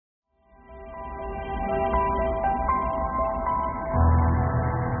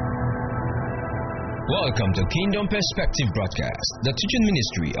Welcome to Kingdom Perspective Broadcast, the teaching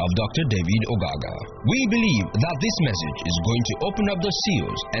ministry of Dr. David Ogaga. We believe that this message is going to open up the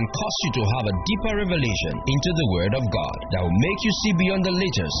seals and cause you to have a deeper revelation into the Word of God that will make you see beyond the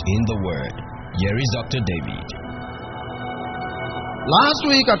letters in the Word. Here is Dr. David. Last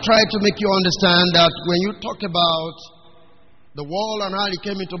week I tried to make you understand that when you talk about the world and how it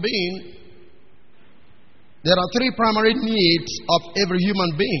came into being, there are three primary needs of every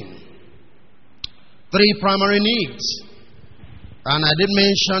human being. Three primary needs. And I did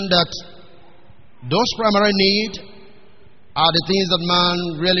mention that those primary needs are the things that man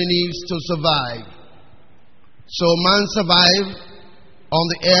really needs to survive. So man survives on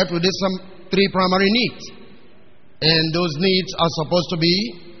the earth with these three primary needs. And those needs are supposed to be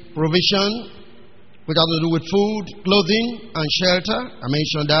provision, which has to do with food, clothing, and shelter. I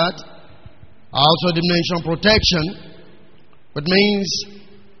mentioned that. I also did mention protection, which means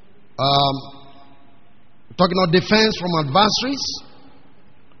talking about defense from adversaries.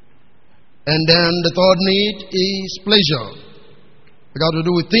 And then the third need is pleasure. It got to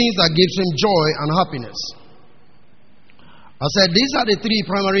do with things that gives him joy and happiness. I said these are the three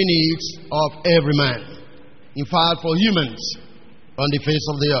primary needs of every man. In fact, for humans on the face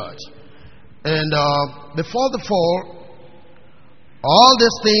of the earth. And before the fall, all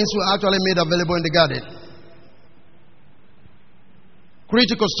these things were actually made available in the garden.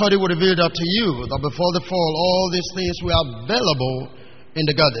 Critical study would reveal that to you, that before the fall, all these things were available in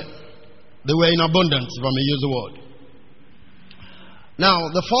the garden. They were in abundance, if I may use the word. Now,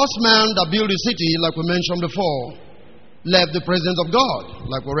 the first man that built the city, like we mentioned before, left the presence of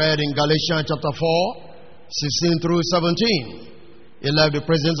God, like we read in Galatians chapter 4, 16 through 17. He left the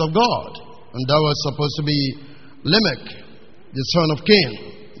presence of God, and that was supposed to be Lamech, the son of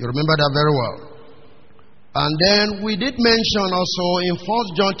Cain. You remember that very well. And then we did mention also in 1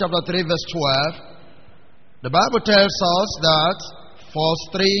 John chapter 3 verse 12, the Bible tells us that 1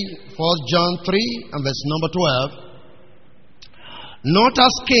 John 3 and verse number 12, not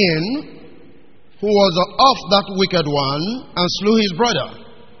as Cain, who was of that wicked one, and slew his brother.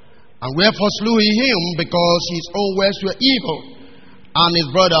 And wherefore slew he him, because his own works were evil, and his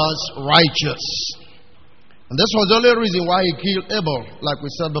brothers righteous. And this was the only reason why he killed Abel, like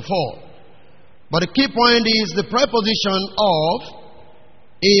we said before. But the key point is the preposition of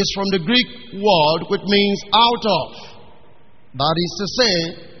is from the Greek word, which means out of. That is to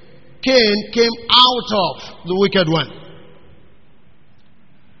say, Cain came out of the wicked one.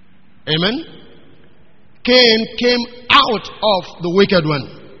 Amen? Cain came out of the wicked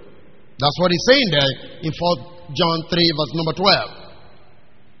one. That's what he's saying there in 4 John 3 verse number 12.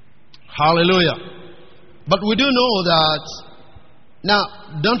 Hallelujah. But we do know that, now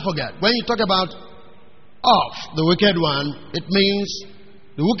don't forget, when you talk about of the wicked one, it means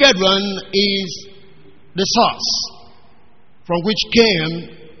the wicked one is the source from which came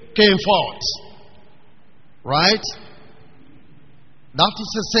forth. Right? That is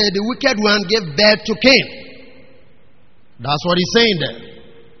to say, the wicked one gave birth to Cain. That's what he's saying there.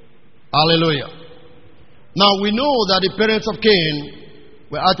 Hallelujah. Now we know that the parents of Cain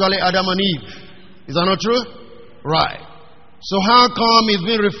were actually Adam and Eve. Is that not true? Right. So how come it's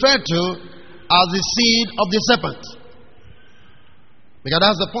being referred to as the seed of the serpent? Because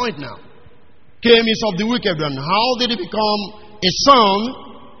that's the point now. Cain is of the wicked one. How did he become a son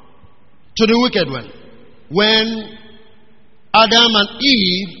to the wicked one? When Adam and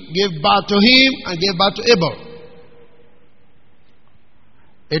Eve gave birth to him and gave birth to Abel.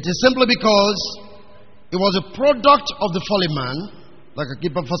 It is simply because it was a product of the fallen man, like I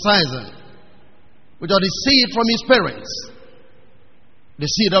keep emphasizing, which are the seed from his parents, the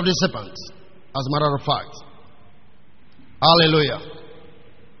seed of the serpent, as a matter of fact. Hallelujah.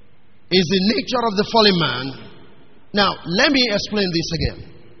 Is the nature of the fallen man. Now, let me explain this again.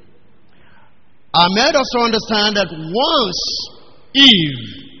 I made us to understand that once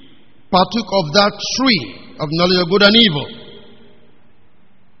Eve partook of that tree of knowledge of good and evil,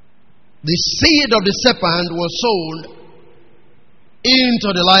 the seed of the serpent was sown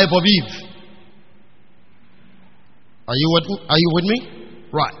into the life of Eve. Are you with me?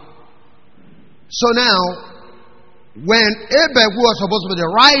 Right. So now, when Abel, who was supposed to be the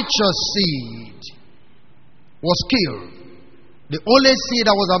righteous seed, was killed, the only seed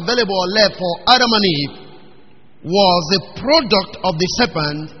that was available or left for Adam and Eve was the product of the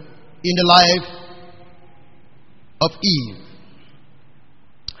serpent in the life of Eve.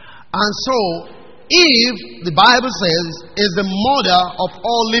 And so, Eve, the Bible says, is the mother of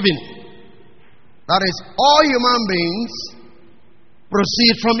all living. That is, all human beings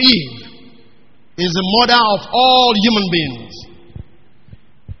proceed from Eve. Is the mother of all human beings.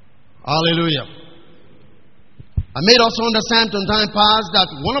 Hallelujah. I made also understand from time past that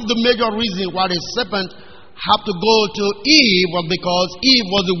one of the major reasons why the serpent had to go to Eve was because Eve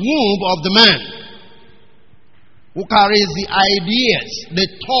was the womb of the man who carries the ideas, the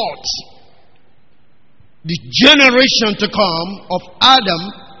thoughts, the generation to come of Adam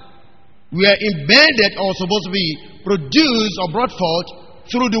were embedded or supposed to be produced or brought forth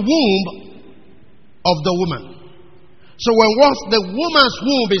through the womb of the woman. So when once the woman's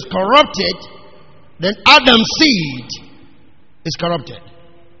womb is corrupted, then Adam's seed is corrupted.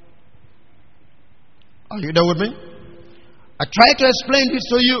 Are you there with me? I tried to explain this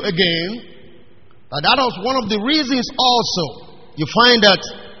to you again. That was one of the reasons also you find that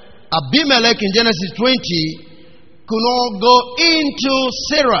Abimelech in Genesis 20 could not go into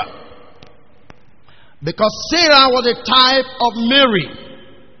Sarah, because Sarah was a type of Mary.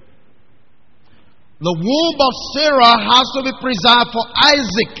 The womb of Sarah has to be preserved for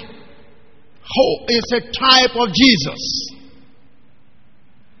Isaac, who is a type of Jesus.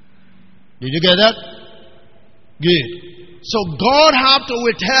 Did you get that? Good. So God had to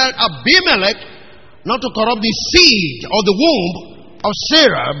withhold Abimelech not to corrupt the seed or the womb of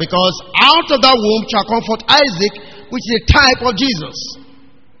Sarah, because out of that womb shall come forth Isaac, which is a type of Jesus.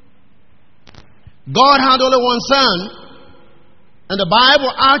 God had only one son, and the Bible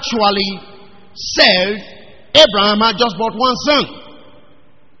actually says Abraham had just brought one son.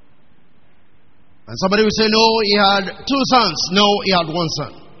 And somebody will say, no, he had two sons. No, he had one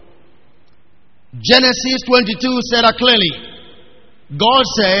son. Genesis 22 said that clearly. God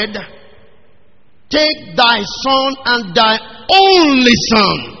said, take thy son and thy only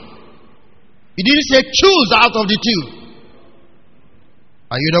son. He didn't say choose out of the two.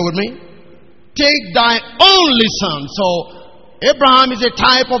 Are you there with me? Take thy only son. So Abraham is a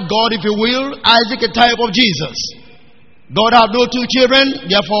type of God, if you will. Isaac a type of Jesus. God had no two children,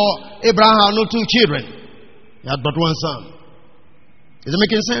 therefore Abraham had no two children. He had but one son. Is it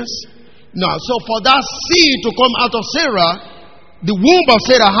making sense? No. So for that seed to come out of Sarah, the womb of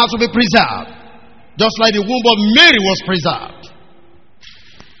Sarah has to be preserved, just like the womb of Mary was preserved.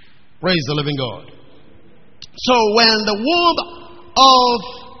 Praise the living God. So when the womb of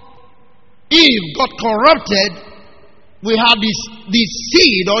Eve got corrupted, we had this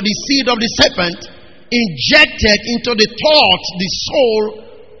seed, or the seed of the serpent, injected into the thought, the soul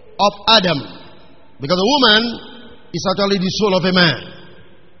of Adam. Because the woman is actually the soul of a man.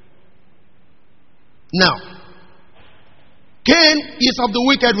 Now, Cain is of the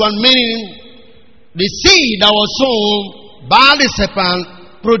wicked one, meaning the seed that was sown by the serpent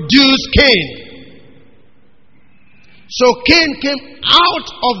produced Cain. So Cain came out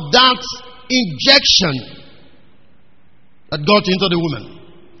of that injection that got into the woman.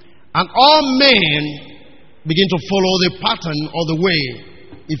 And all men begin to follow the pattern or the way,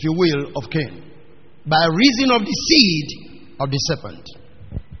 if you will, of Cain, by reason of the seed of the serpent.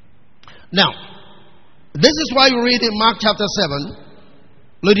 Now, this is why you read in Mark chapter 7,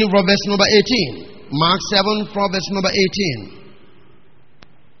 reading from verse number 18. Mark 7 from verse number 18.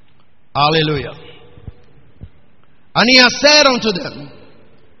 Hallelujah. And he has said unto them,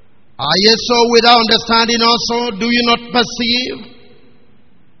 are ye so without understanding also? Do you not perceive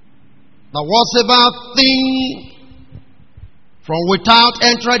that whatsoever thing from without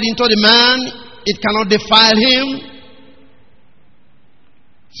entered into the man, it cannot defile him?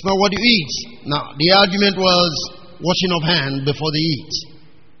 It's not what you eat. Now, the argument was washing of hands before they eat.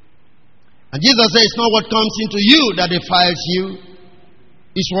 And Jesus says, it's not what comes into you that defiles you,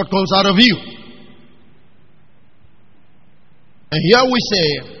 it's what comes out of you. And here we say,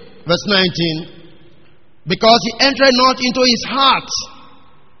 verse 19, because he entered not into his heart,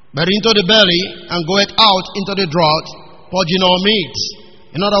 but into the belly, and goeth out into the draught, purging all meat.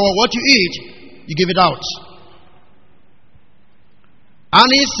 In other words, what you eat, you give it out. And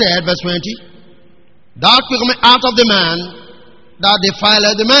he said, verse 20, thou comest out of the man, thou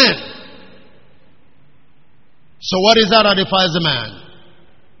defileth the man. So what is that defiles the man?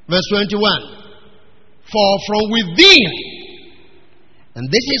 Verse 21, for from within, and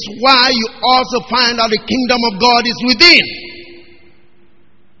this is why you also find out the kingdom of God is within.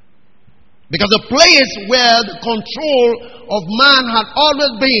 Because the place where the control of man had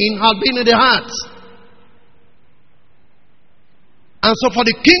always been in the heart. And so for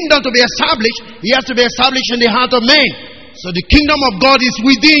the kingdom to be established, it has to be established in the heart of man. So the kingdom of God is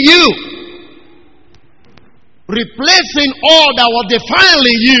within you, replacing all that was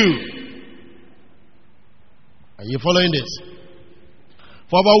defiling you. Are you following this?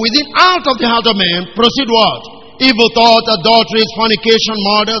 For but within, out of the heart of man, proceed what? Evil thoughts, adulteries, fornication,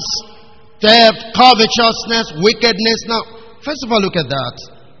 murders, theft, covetousness, wickedness. Now, first of all, look at that.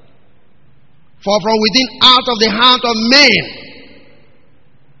 For from within, out of the heart of man.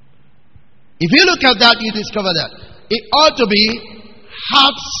 If you look at that, you discover that it ought to be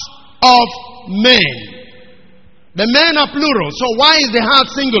hearts of men. The men are plural, so why is the heart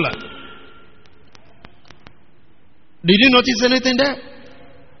singular? Did you notice anything there?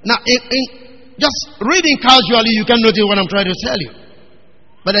 Now, just reading casually, you can notice what I'm trying to tell you.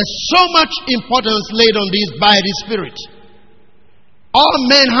 But there's so much importance laid on this by the Spirit. All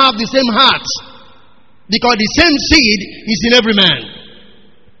men have the same heart, because the same seed is in every man.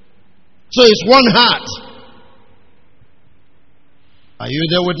 So it's one heart. Are you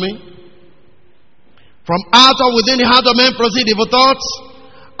there with me? From out of within the heart of man proceed evil thoughts,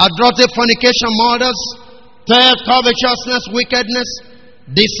 adultery, fornication, murders, theft, covetousness, wickedness,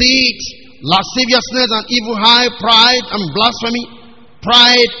 deceit, lasciviousness, and evil eye, pride, and blasphemy,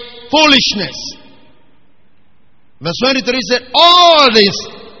 pride, foolishness. Verse 23 said, all these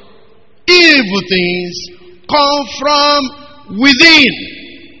evil things come from within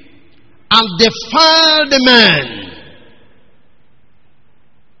and defile the man.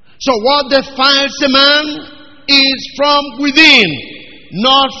 So what defiles a man is from within,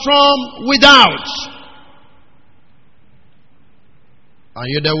 not from without. Are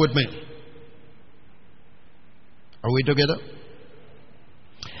you there with me? Are we together?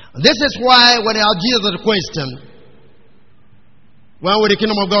 This is why when I asked Jesus the question, when will the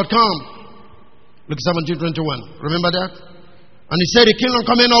kingdom of God come? Luke 17:21. Remember that? And he said, the kingdom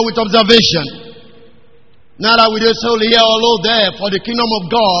coming out with observation. Not that we just only here or low there, for the kingdom of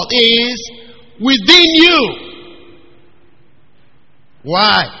God is within you.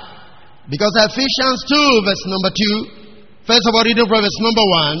 Why? Because Ephesians 2, verse number 2. First of all, reading from verse number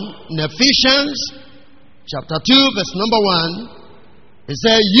 1. In Ephesians chapter 2, verse number 1. It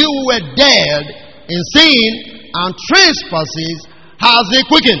says, you were dead in sin and trespasses has he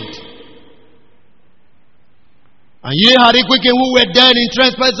quickened. And ye had he quickened who were dead in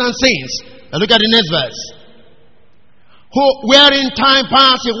trespasses and sins. Now look at the next verse. Who, wherein time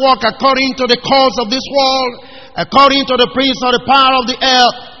past he walked according to the course of this world, according to the prince of the power of the air,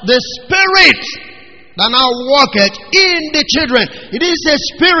 the spirit that now walketh in the children. It is a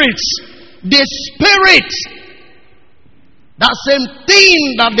spirit. The spirit. That same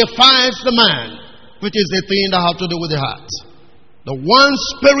thing that defiles the man, which is the thing that has to do with the heart. The one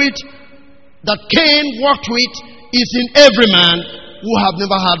spirit that Cain walked with is in every man who have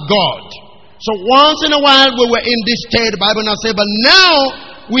never had God. So once in a while we were in this state, the Bible now says, but now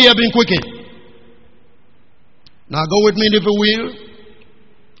we have been quickened. Now go with me if you will.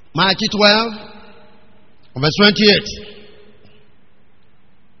 Matthew 12, verse 28.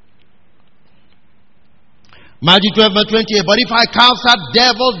 Matthew 12, verse 28. But if I cast out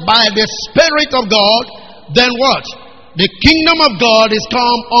devils by the Spirit of God, then what? The kingdom of God is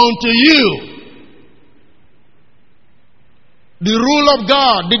come unto you. The rule of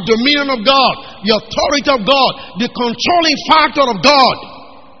God, the dominion of God, the authority of God, the controlling factor of God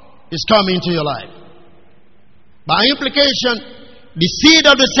is coming into your life. By implication, the seed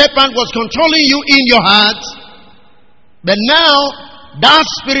of the serpent was controlling you in your heart, but now that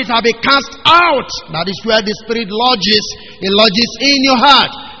spirit has been cast out. That is where the spirit lodges. It lodges in your heart.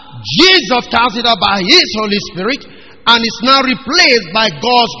 Jesus cast it out by his Holy Spirit, and it's now replaced by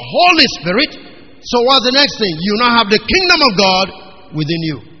God's Holy Spirit. So what's the next thing? You now have the kingdom of God within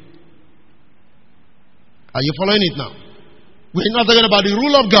you. Are you following it now? We're not talking about the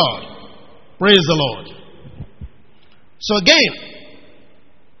rule of God. Praise the Lord. So again,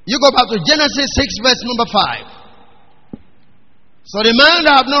 you go back to Genesis 6 verse number 5. So the man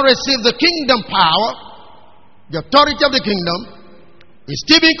that have not received the kingdom power, the authority of the kingdom, is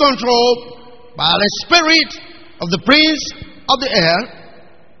still being controlled by the spirit of the prince of the air,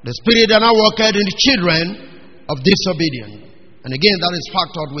 the spirit that now worketh in the children of disobedience. And again, that is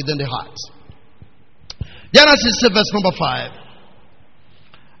factored within the heart. Genesis 6 verse number 5.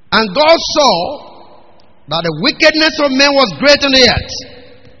 And God saw that the wickedness of men was great on the earth,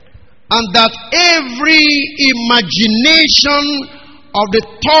 and that every imagination of the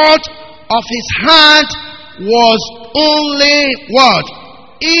thought of his heart was only what?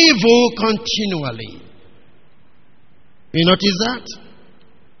 Evil continually. You notice that?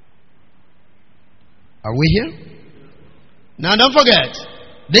 Are we here? Now don't forget,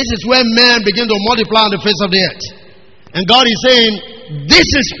 this is when man begin to multiply on the face of the earth. And God is saying, this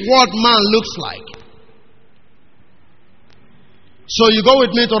is what man looks like. So you go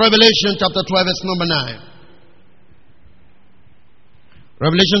with me to Revelation chapter 12 verse number 9.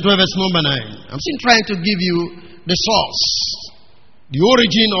 Revelation 12 verse number 9. I'm still trying to give you the source, the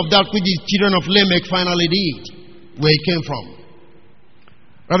origin of that which the children of Lamech finally did, where it came from.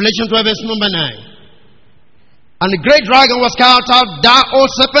 Revelation 12 verse number 9. And the great dragon was cast out, that old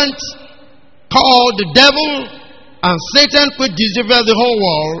serpent, called the devil and Satan, which deceived the whole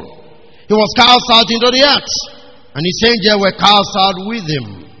world. He was cast out into the earth, and his angels were cast out with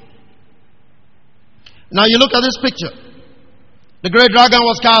him. Now you look at this picture. The great dragon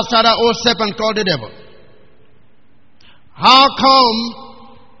was cast out, that old serpent called the devil. How come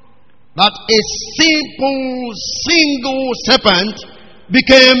that a simple, single serpent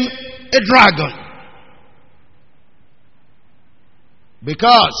became a dragon?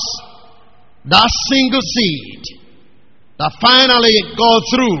 Because that single seed that finally got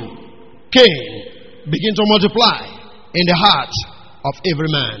through Cain began to multiply in the heart of every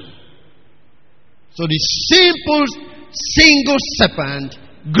man. So the simple single serpent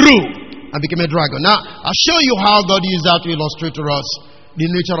grew and became a dragon. Now, I'll show you how God used that to illustrate to us the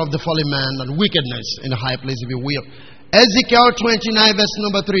nature of the fallen man and wickedness in the high place, if you will. Ezekiel 29 verse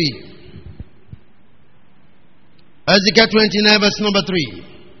number 3. Ezekiel 29 verse number 3.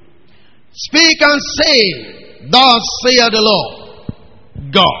 Speak and say, thus saith the Lord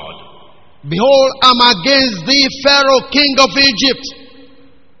God, behold, I'm against thee, Pharaoh, king of Egypt,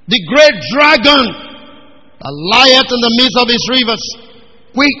 the great dragon that lieth in the midst of his rivers,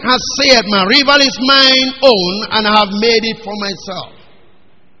 which has said, my river is mine own, and I have made it for myself.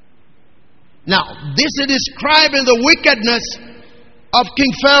 Now, this is describing the wickedness of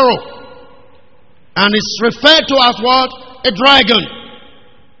King Pharaoh. And it's referred to as what? A dragon.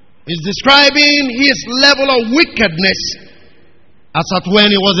 It's describing his level of wickedness as at when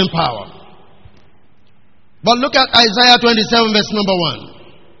he was in power. But look at Isaiah 27 verse number 1.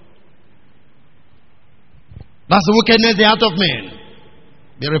 That's the wickedness, the heart of man.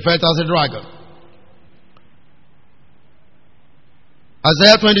 They refer to as a dragon.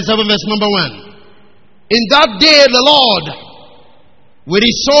 Isaiah 27 verse number 1. In that day the Lord, with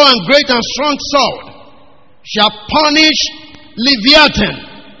his sword and great and strong sword, shall punish Leviathan,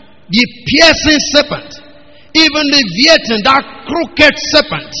 the piercing serpent, even Leviathan, that crooked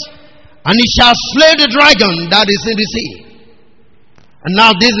serpent, and he shall slay the dragon that is in the sea. And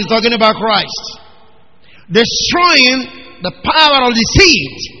now this is talking about Christ, destroying the power of the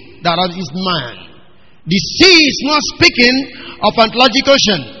seed that is man. The sea is not speaking of Atlantic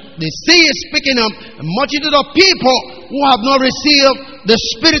Ocean. The sea is speaking of a multitude of people who have not received the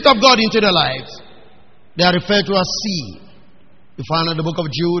Spirit of God into their lives. They are referred to as sea. You find in the book of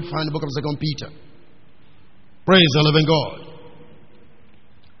Jude, find the book of 2 Peter. Praise the living God.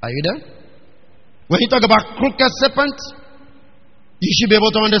 Are you there? When you talk about crooked serpent, you should be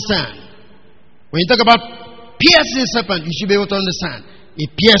able to understand. When you talk about piercing serpent, you should be able to understand. It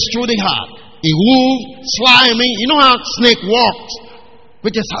pierced through the heart. It wove, slimy. You know how snake walks,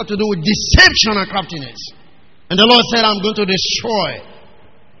 which has had to do with deception and craftiness. And the Lord said, I'm going to destroy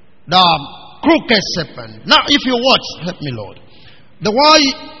the crooked serpent. Now, if you watch, help me, Lord. The word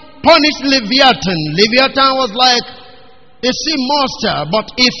punished Leviathan. Leviathan was like a sea monster.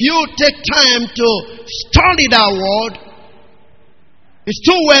 But if you take time to study that word, it's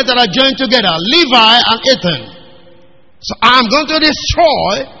two words that are joined together, Levi and Ethan. So I'm going to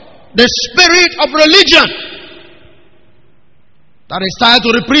destroy the spirit of religion that is tied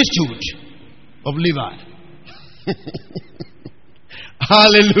to the priesthood of Levi.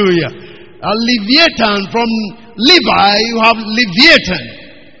 Hallelujah. A Leviathan, from Levi you have Leviathan.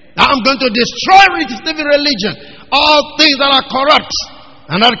 Now I'm going to destroy religion, all things that are corrupt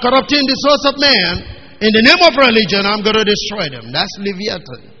and are corrupting the source of man. In the name of religion, I'm going to destroy them. That's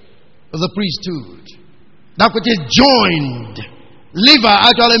Leviathan, the priesthood. That which is joined. Levi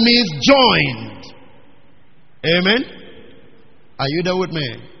actually means joined. Amen. Are you there with me?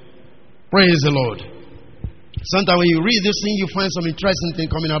 Praise the Lord. Sometimes when you read this thing, you find some interesting thing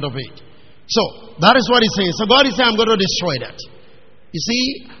coming out of it. So, that is what he's saying. So God is saying, I'm going to destroy that. You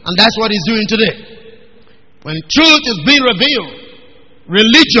see? And that's what he's doing today. When truth is being revealed,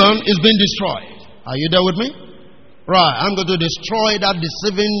 religion is being destroyed. Are you there with me? Right. I'm going to destroy that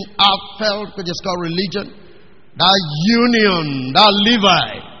deceiving outfelt which is called religion. That union, that Levi,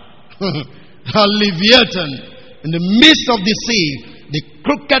 that Leviathan, in the midst of the sea, the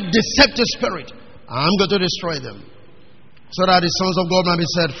crooked, deceptive spirit. I'm going to destroy them, so that the sons of God might be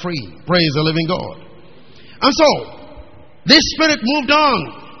set free. Praise the living God. And so, this spirit moved on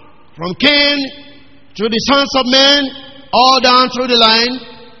from Cain to the sons of men, all down through the line,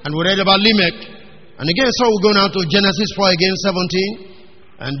 and we read about Lamech. And again, so we go now to Genesis 4 again,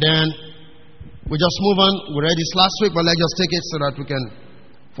 17, and then we just move on. We read this last week, but let's just take it so that we can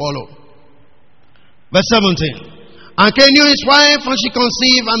follow. Verse 17. And Cain knew his wife, and she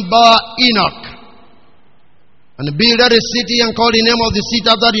conceived and bare Enoch. And he built a city and called the name of the city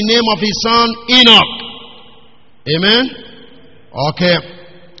after the name of his son Enoch. Amen? Okay.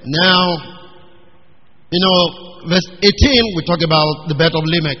 Now, verse 18, we talk about the birth of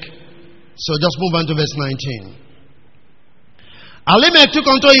Lamech. So just move on to verse 19. And Lamech took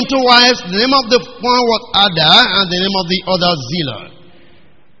unto him 2 wives. The name of the one was Ada, and the name of the other Zillah.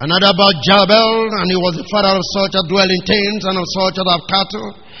 Another about Jabal, and he was the father of such as dwell in tents, and of such as have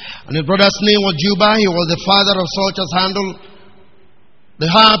cattle. And his brother's name was Juba. He was the father of such as handle the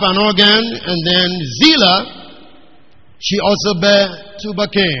harp and organ. And then Zillah, she also bare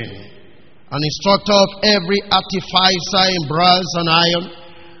Tubal-Cain, an instructor of every artificer in brass and iron.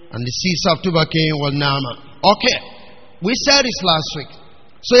 And the sister of Tubal-Cain was Naamah. Okay, we said this last week.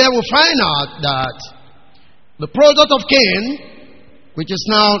 So here we find out that the product of Cain, which is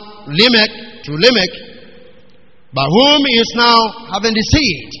now Lamech, to Lamech, by whom he is now having the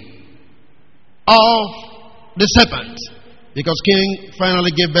seed of the serpent. Because Cain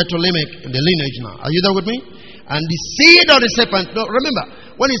finally gave birth to Lamech in the lineage now. Are you there with me? And the seed of the serpent. No,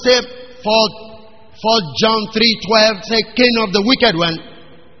 remember, when he said 4 John 3:12, say Cain of the wicked one,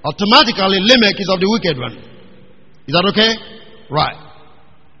 automatically Lamech is of the wicked one. Is that okay? Right.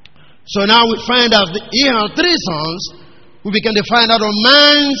 So now we find out that he had 3 sons. We begin to find out on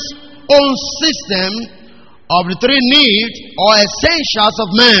man's own system of the 3 needs or essentials of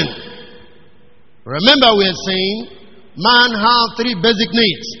man. Remember, we are saying man has 3 basic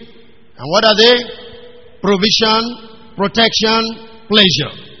needs. And what are they? Provision, protection,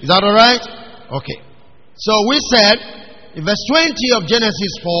 pleasure. Is that all right? Okay. So we said in verse 20 of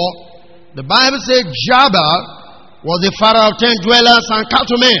Genesis 4, the Bible said Jabal was the father of 10 dwellers and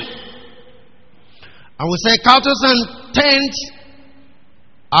cattlemen. And we say cattle and tents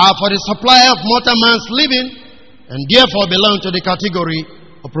are for the supply of mortal man's living, and therefore belong to the category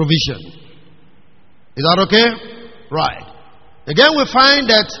of provision. Is that okay? Right. Again, we find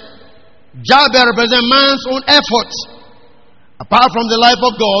that Jabal represents man's own effort, apart from the life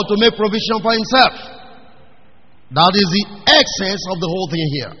of God, to make provision for himself. That is the essence of the whole thing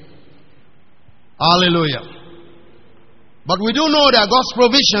here. Hallelujah. But we do know that God's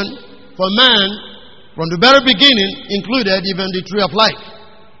provision for man from the very beginning included even the tree of life.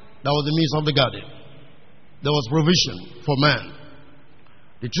 That was the midst of the garden. There was provision for man.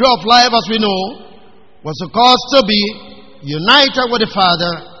 The tree of life, as we know, was supposed to be united with the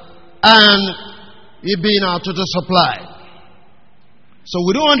Father and it being our total supply. So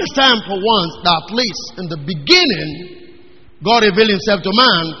we do understand for once that at least in the beginning, God revealed himself to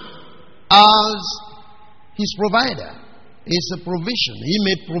man as his provider. It's a provision. He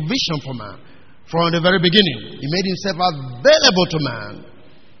made provision for man. From the very beginning, he made himself available to man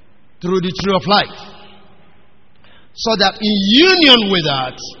through the tree of life. So that in union with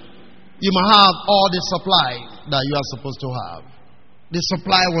that, you may have all the supply that you are supposed to have. The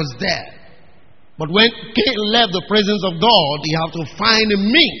supply was there. But when Cain left the presence of God, he had to find a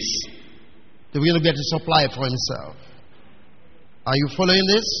means to be able to get a supply for himself. Are you following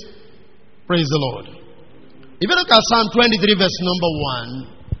this? Praise the Lord. If you look at Psalm 23 verse number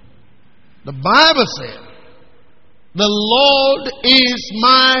 1, the Bible says, the Lord is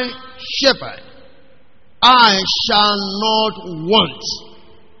my shepherd. I shall not want.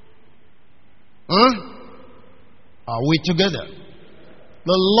 Are we together?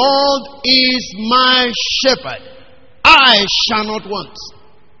 The Lord is my shepherd. I shall not want.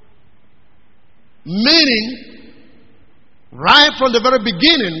 Meaning, right from the very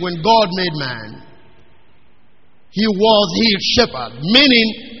beginning when God made man, he was his shepherd.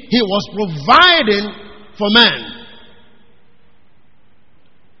 Meaning, he was providing for man.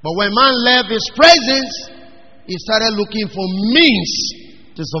 But when man left his presence, he started looking for means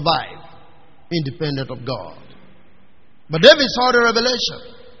to survive, independent of God. But David saw the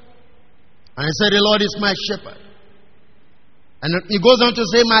revelation. And he said, the Lord is my shepherd. And he goes on to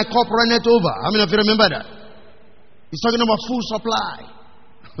say, my cup runneth over. How many of you remember that? He's talking about full supply.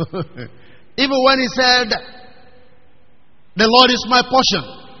 Even when he said, the Lord is my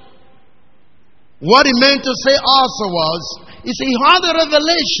portion. What he meant to say also was, he had a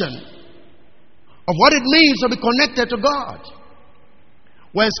revelation of what it means to be connected to God.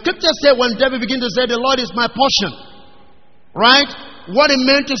 When scripture said, when David began to say, the Lord is my portion, right? What he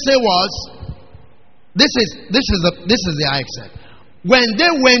meant to say was, this is the accent. When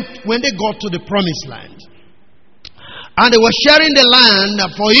they got to the promised land, and they were sharing the land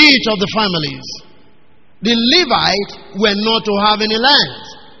for each of the families, the Levites were not to have any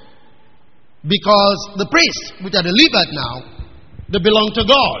land. Because the priests, which are the Levites now, they belong to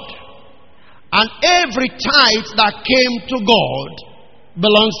God. And every tithe that came to God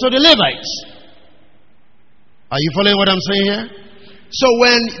belongs to the Levites. Are you following what I'm saying here? So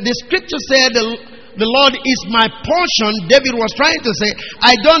when the scripture said the Lord is my portion, David was trying to say,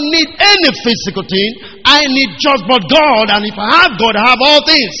 I don't need any physical thing. I need just but God. And if I have God, I have all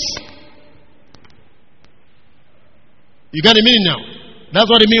things. You get the meaning now? That's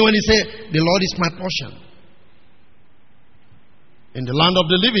what it means when he said, the Lord is my portion. In the land of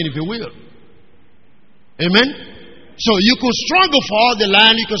the living, if you will. Amen? So you could struggle for the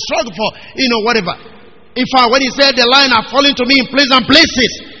land, you could struggle for, whatever. In fact, when he said the land are falling to me in pleasant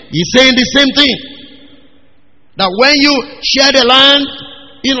places, he's saying the same thing. That when you share the land,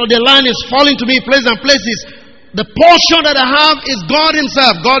 the land is falling to me in pleasant places. The portion that I have is God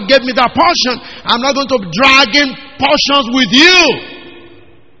himself. God gave me that portion. I'm not going to drag in portions with you.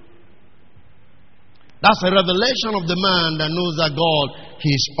 That's a revelation of the man that knows that God,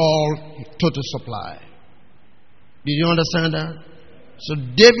 he is all total supply. Did you understand that? So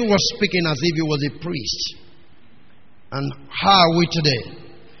David was speaking as if he was a priest. And how are we today?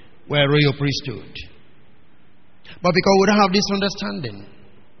 We're a royal priesthood. But because we don't have this understanding,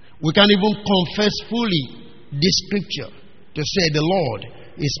 we can't even confess fully this scripture to say the Lord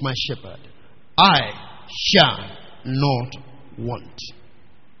is my shepherd. I shall not want.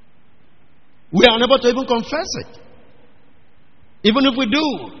 We are unable to even confess it. Even if we do,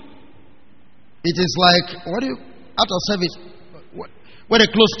 it is like, out of service, when they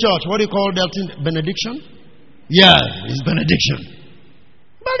close church, what do you call that thing? Benediction? Yeah, it's benediction.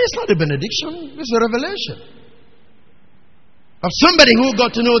 But it's not a benediction, it's a revelation. Of somebody who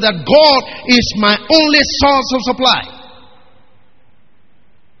got to know that God is my only source of supply.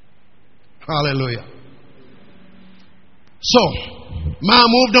 Hallelujah. So, man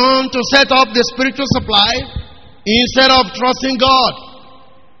moved on to set up the spiritual supply instead of trusting God.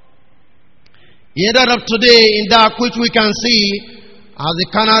 He ended up today in that which we can see as a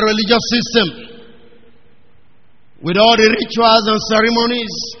carnal religious system, with all the rituals and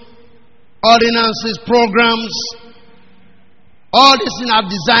ceremonies, ordinances, programs. All these things are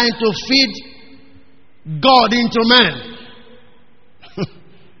designed to feed God into man.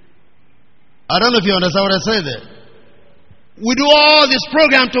 I don't know if you understand what I say there. We do all this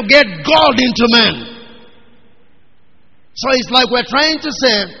program to get God into man. So it's like we're trying to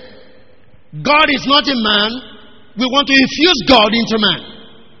say, God is not in man. We want to infuse God into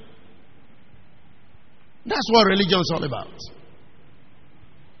man. That's what religion is all about.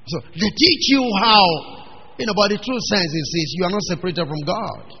 So they teach you how, but the true sense is you are not separated from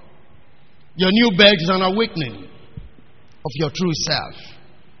God. Your new birth is an awakening of your true self.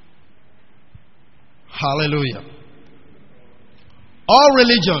 Hallelujah. All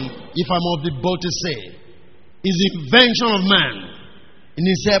religion, if I must be bold to say, is the invention of man in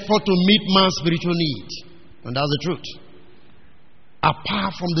his effort to meet man's spiritual need. And that's the truth.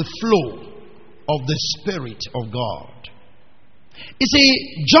 Apart from the flow of the Spirit of God. You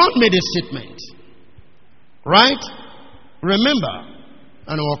see, John made a statement. Right? Remember,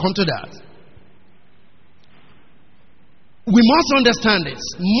 and we'll come to that. We must understand this.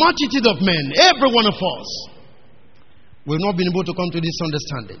 Multitude of men, every one of us, we've not been able to come to this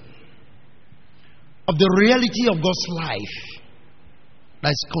understanding of the reality of God's life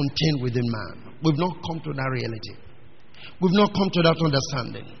that is contained within man. We've not come to that reality. We've not come to that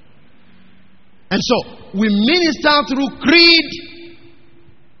understanding. And so, we minister through creed,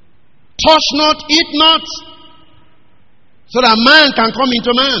 touch not, eat not, so that man can come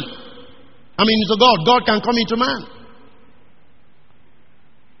into man. Into God. God can come into man.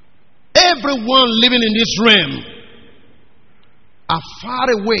 Everyone living in this realm are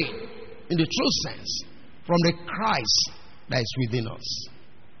far away, in the true sense, from the Christ that is within us.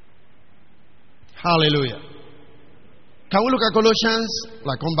 Hallelujah. Can we look at Colossians?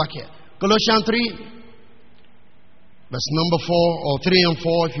 Come back here. Colossians 3, verse number 4, or 3 and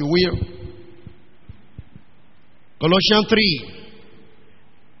 4, if you will. Colossians 3.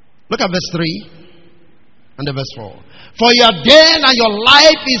 Look at verse 3 and the verse 4. For you are dead and your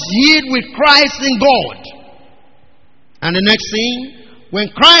life is hid with Christ in God. And the next thing, when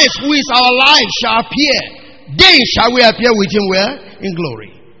Christ, who is our life, shall appear, then shall we appear with him where? In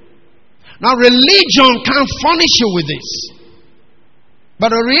glory. Now religion can't furnish you with this. But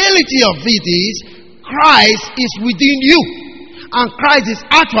the reality of it is, Christ is within you. And Christ is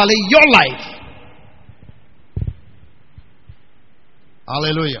actually your life.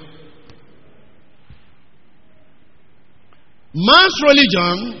 Hallelujah. Man's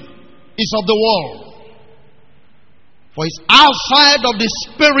religion is of the world. For it's outside of the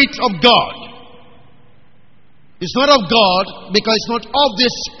Spirit of God. It's not of God because it's not of the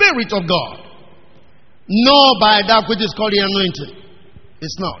Spirit of God. Nor by that which is called the anointing.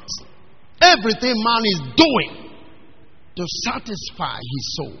 It's not. everything man is doing to satisfy his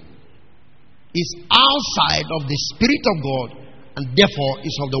soul is outside of the Spirit of God and therefore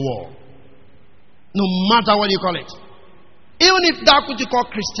is of the world. No matter what you call it. Even if that what you call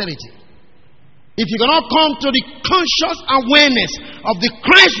Christianity. If you cannot come to the conscious awareness of the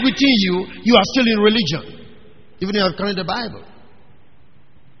Christ within you, you are still in religion. Even if you are carrying the Bible.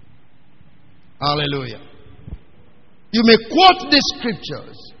 Hallelujah. You may quote the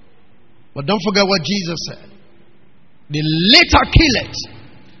scriptures, but don't forget what Jesus said. The letter killeth,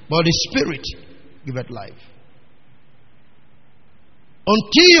 but the Spirit giveth life.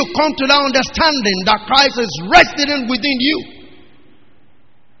 Until you come to that understanding that Christ is resident within you,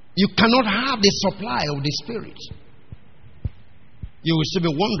 you cannot have the supply of the Spirit. You will still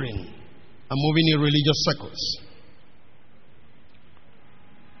be wandering and moving in religious circles.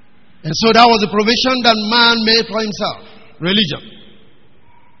 And so that was the provision that man made for himself. Religion.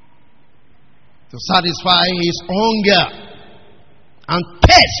 To satisfy his hunger and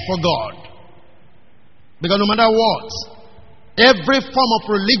thirst for God. Because no matter what, every form of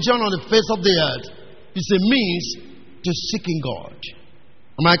religion on the face of the earth is a means to seeking God.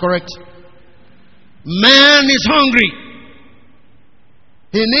 Am I correct? Man is hungry.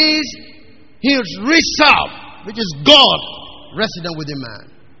 He needs his reserve, which is God resident within man.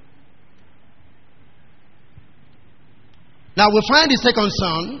 Now we find the second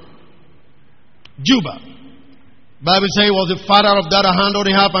son, Juba. Bible says he was the father of that hand or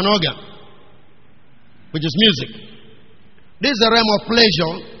the harp and organ, which is music. This is the realm of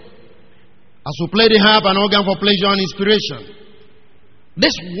pleasure, as we play the harp and organ for pleasure and inspiration.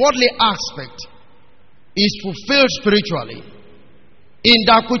 This worldly aspect is fulfilled spiritually in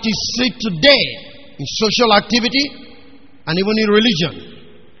that which is seen today in social activity and even in religion,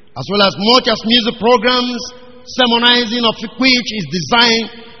 as well as much as music programs, sermonizing of which is designed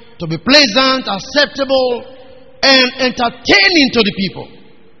to be pleasant, acceptable, and entertaining to the people.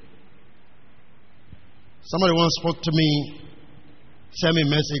 Somebody once spoke to me, sent me a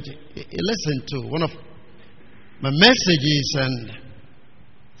message. He listened to one of my messages, and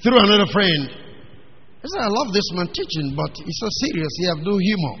through another friend, he said, I love this man teaching, but he's so serious, he have no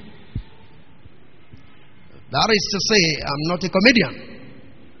humor. That is to say, I'm not a comedian.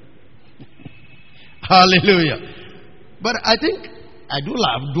 Hallelujah. But I think I do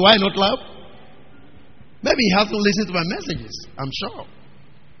laugh. Do I not laugh? Maybe he hasn't listened to my messages. I'm sure.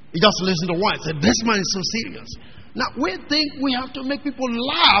 He just listened to one. He said, this man is so serious. Now, we think we have to make people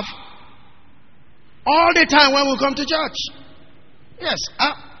laugh all the time when we come to church. Yes,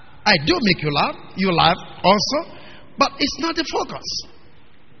 I do make you laugh. You laugh also. But it's not the focus.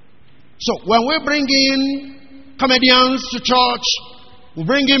 So, when we bring in comedians to church, we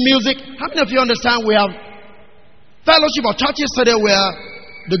bring in music. How many of you understand we have fellowship or churches today where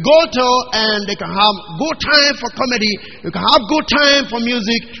they go to and they can have good time for comedy, you can have good time for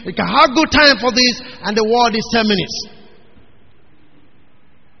music, you can have good time for this, and the word is 10 minutes.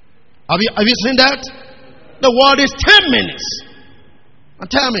 Have you seen that? The word is 10 minutes. And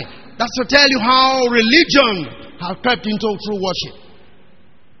tell me, that's to tell you how religion has crept into true worship.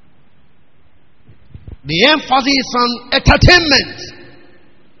 The emphasis is on entertainment.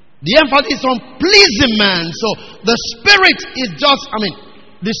 The emphasis on pleasing man. So the spirit is just,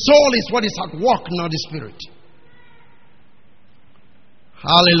 the soul is what is at work, not the spirit.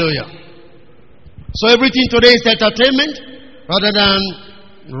 Hallelujah. So everything today is entertainment rather than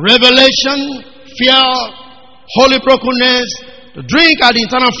revelation, fear, holy brokenness, to drink at the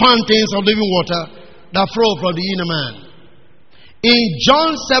internal fountains of living water that flow from the inner man. In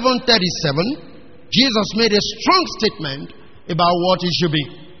John 7:37, Jesus made a strong statement about what it should be.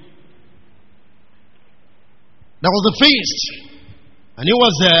 There was a feast, and he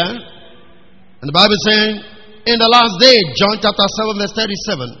was there, and the Bible saying, in the last day, John chapter 7 verse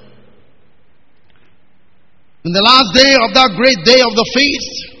 37, in the last day of that great day of the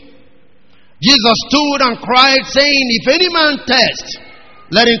feast, Jesus stood and cried, saying, if any man thirst,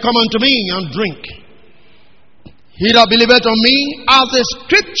 let him come unto me and drink. He that believeth on me, as the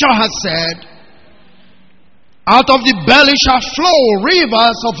scripture has said, out of the belly shall flow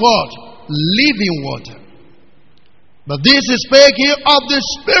rivers of what? Living water. But this is spake he of the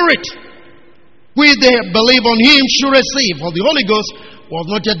Spirit, which they believe on him should receive. For the Holy Ghost was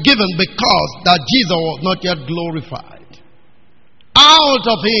not yet given, because that Jesus was not yet glorified. Out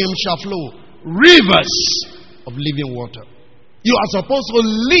of him shall flow rivers of living water. You are supposed to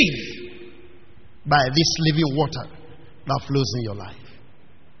live by this living water that flows in your life.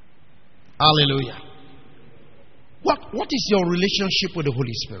 Hallelujah. What is your relationship with the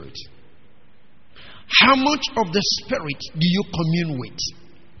Holy Spirit? How much of the Spirit do you commune with?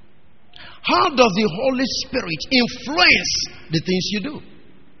 How does the Holy Spirit influence the things you do?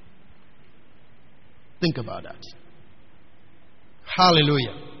 Think about that.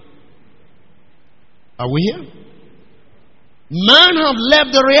 Hallelujah. Are we here? Men have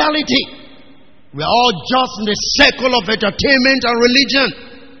left the reality. We are all just in the circle of entertainment and religion.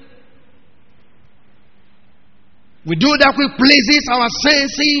 We do that which pleases our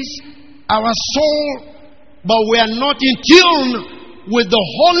senses, our soul, but we are not in tune with the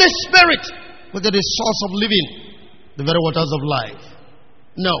Holy Spirit, which is the source of living, the very waters of life.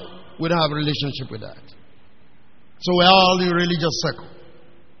 No, we don't have a relationship with that. So we're all in a religious circle.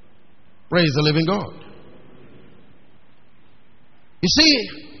 Praise the living God. You see,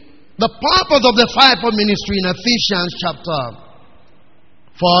 the purpose of the fivefold ministry in Ephesians chapter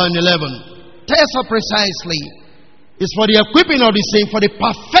 4 and 11 tells us precisely is for the equipping of the saints, for the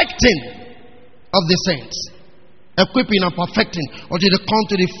perfecting of the saints. Equipping and perfecting until they come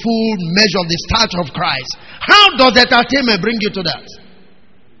to the full measure of the stature of Christ. How does entertainment bring you to that?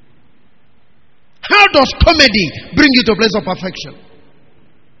 How does comedy bring you to a place of perfection?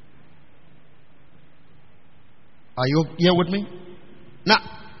 Are you here with me? Now,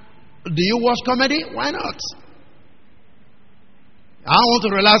 do you watch comedy? Why not? I want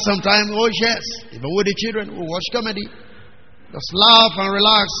to relax sometime. Oh yes, even with the children, we'll watch comedy. Just laugh and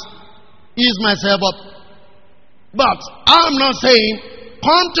relax. Ease myself up. But I'm not saying,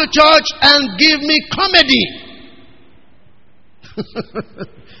 come to church and give me comedy.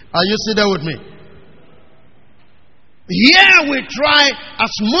 Are you sitting there with me? Here we try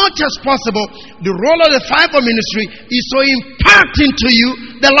as much as possible. The role of the fivefold ministry is to impart into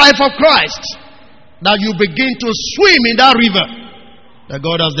you the life of Christ, that you begin to swim in that river that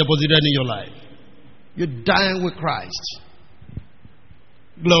God has deposited in your life. You're dying with Christ.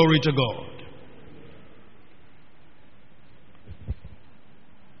 Glory to God.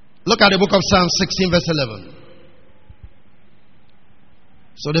 Look at the book of Psalm 16 verse 11.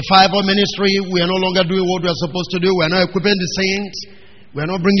 So the fivefold ministry, we are no longer doing what we are supposed to do. We are not equipping the saints. We are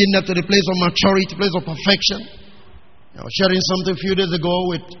not bringing them to the place of maturity, place of perfection. I was sharing something a few days ago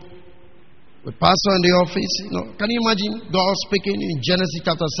with pastor in the office. You know, can you imagine God speaking in Genesis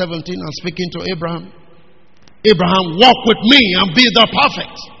chapter 17 and speaking to Abraham? Abraham, walk with me and be thou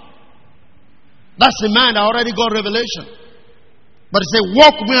perfect. That's the man that already got revelation. But he said,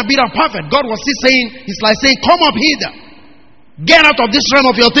 walk with me and be thou perfect. God was still saying, it's like saying, come up hither. Get out of this realm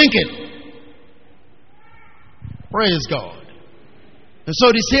of your thinking. Praise God. And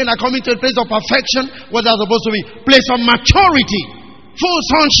so the saints are coming to a place of perfection, what they're supposed to be, place of maturity, full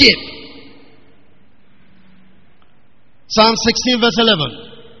sonship. Psalm 16 verse 11.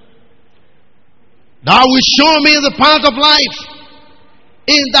 Thou wilt show me the path of life.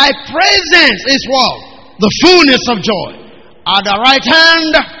 In thy presence is what? The fullness of joy. At the right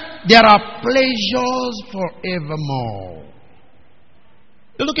hand there are pleasures forevermore.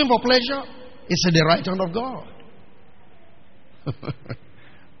 You're looking for pleasure? It's at the right hand of God.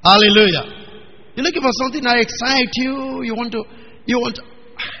 Hallelujah. You're looking for something that excites you. You want to.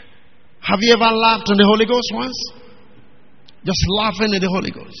 Have you ever laughed in the Holy Ghost once? Just laughing in the Holy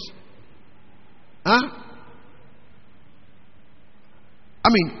Ghost. Huh? I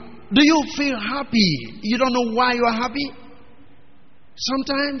mean, do you feel happy? You don't know why you are happy?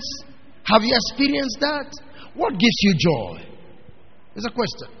 Sometimes. Have you experienced that? What gives you joy? It's a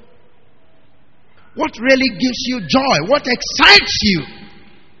question. What really gives you joy? What excites you?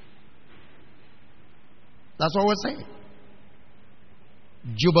 That's what we're saying.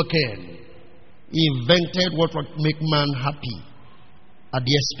 Juba Kane invented what would make man happy at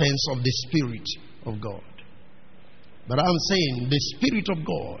the expense of the Spirit of God. But I'm saying the Spirit of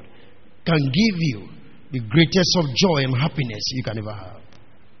God can give you the greatest of joy and happiness you can ever have.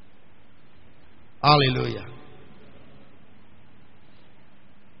 Hallelujah.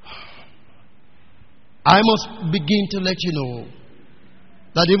 I must begin to let you know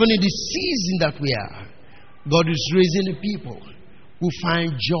that even in the season that we are, God is raising the people who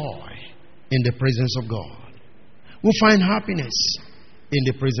find joy in the presence of God, who find happiness in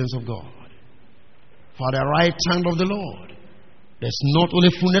the presence of God. For the right hand of the Lord, there's not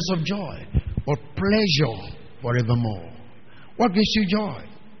only fullness of joy, but pleasure forevermore. What gives you joy?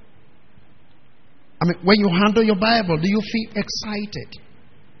 I mean, when you handle your Bible, do you feel excited?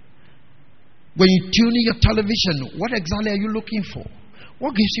 When you tune in your television, what exactly are you looking for?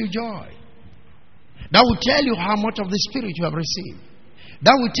 What gives you joy? That will tell you how much of the Spirit you have received.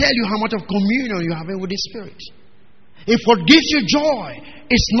 That will tell you how much of communion you have with the Spirit. If what gives you joy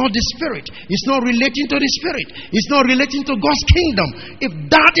is not the Spirit, it's not relating to the Spirit, it's not relating to God's kingdom, if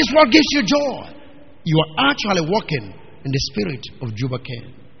that is what gives you joy, you are actually walking in the spirit of Juba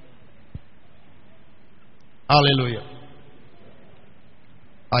Kane. Hallelujah.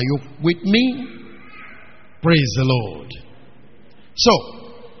 Are you with me? Praise the Lord. So,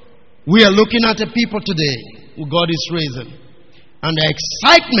 we are looking at a people today who God is raising. And the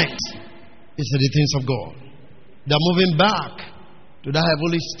excitement is in the things of God. They're moving back to that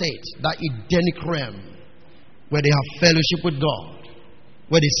heavenly state, that Edenic realm, where they have fellowship with God,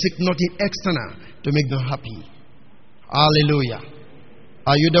 where they seek nothing external to make them happy. Hallelujah.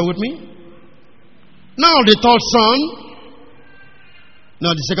 Are you there with me? Now the third son.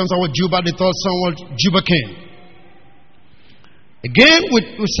 Now the second son was Juba, the third son was Jubal-Cain. Again,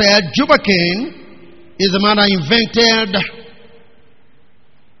 we said Jubal-Cain is the man that invented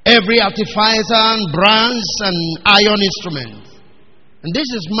every artificer and bronze and iron instrument. And this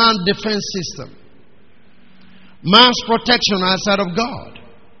is man's defense system. Man's protection outside of God.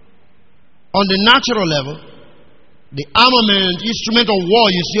 On the natural level, the armament, instrument of war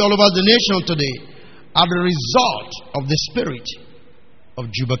you see all over the nation today are the result of the spirit of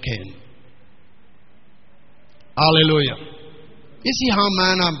Jubal-Cain. Hallelujah. You see how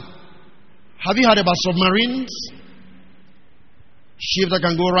have you heard about submarines? Ships that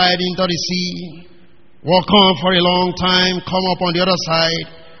can go right into the sea, walk on for a long time, come up on the other side,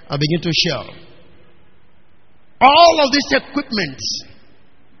 and begin to shell. All of these equipments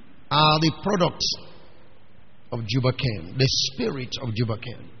are the products of Jubal-Cain, the spirit of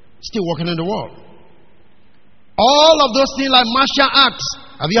Jubal-Cain, still working in the world. All of those things like martial arts.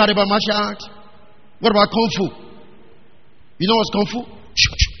 Have you heard about martial arts? What about Kung Fu? You know what's Kung Fu?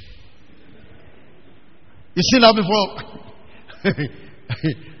 You seen that before?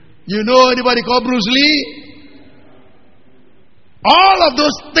 You know anybody called Bruce Lee? All of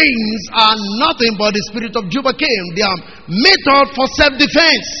those things are nothing but the spirit of Jubal-Cain. They are method for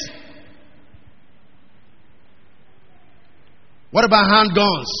self-defense. What about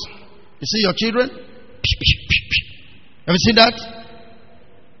handguns? You see your children? Have you seen that?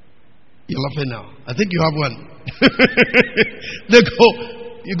 You're laughing now. I think you have one.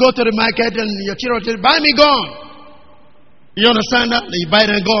 You go to the market and your children say, buy me gun. You understand that? They buy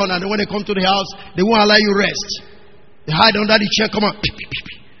their gun and when they come to the house, they won't allow you rest. They hide under the chair, come on.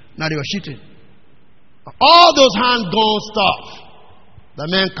 Now they are shooting. All those handgun stuff the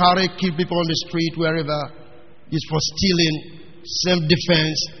men carry, kill people on the street, wherever, is for stealing,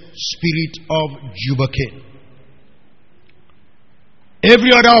 self-defense, spirit of Jubal-Cain.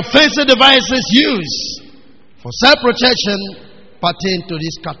 Every other offensive device is used for self-protection pertain to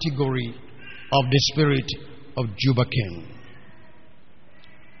this category of the spirit of Jubal-Cain.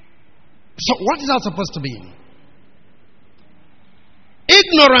 So what is that supposed to be?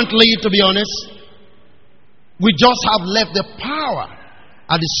 Ignorantly, to be honest, we just have left the power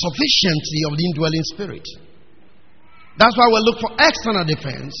and the sufficiency of the indwelling spirit. That's why we look for external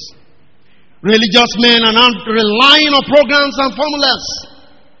defense. Religious men are not relying on programs and formulas.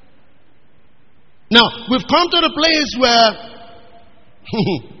 Now, we've come to the place where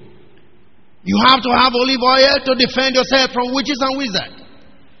you have to have olive oil to defend yourself from witches and wizards.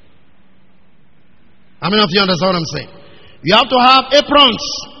 How many of you understand what I'm saying? You have to have aprons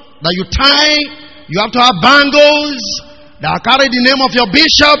that you tie. You have to have bangles that carry the name of your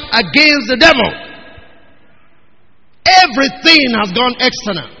bishop against the devil. Everything has gone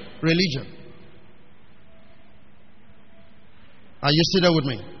external religion. Are you still there with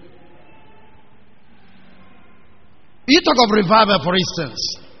me? You talk of revival, for instance,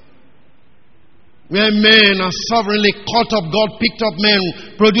 where men are sovereignly caught up. God picked up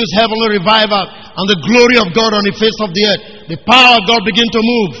men, produced heavenly revival, and the glory of God on the face of the earth. The power of God begin to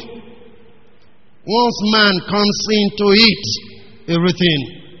move. Once man comes into it,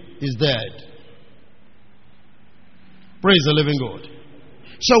 everything is dead. Praise the living God.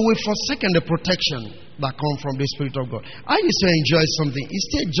 So we've forsaken the protection that comes from the Spirit of God. I used to enjoy something. It's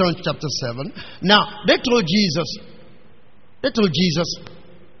still John chapter 7. Now, they told Jesus, you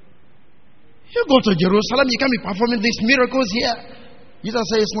go to Jerusalem, you can't be performing these miracles here. Jesus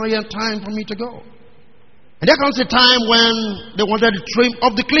said, it's not yet time for me to go. And there comes a time when they wanted to throw him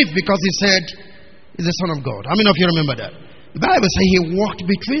off the cliff because he said, he's the Son of God. How many of you remember that? The Bible says he walked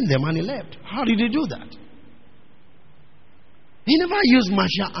between them and he left. How did he do that? He never used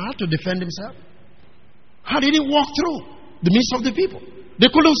martial art to defend himself. How did he walk through the midst of the people? They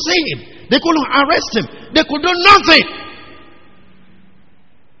couldn't see him. They couldn't arrest him. They could do nothing.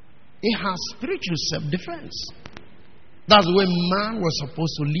 He has spiritual self-defense. That's the way man was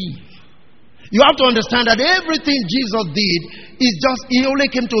supposed to live. You have to understand that everything Jesus did is just, he only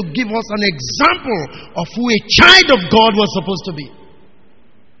came to give us an example of who a child of God was supposed to be.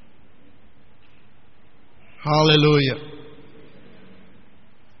 Hallelujah.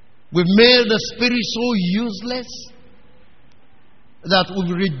 We've made the Spirit so useless that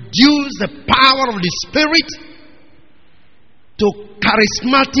we've reduced the power of the Spirit to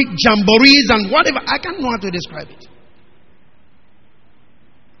charismatic jamborees and whatever. I can't know how to describe it.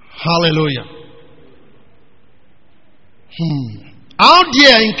 Hallelujah. Out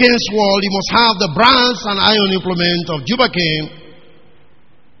there in Cain's world, you must have the brass and iron implement of Juba Cain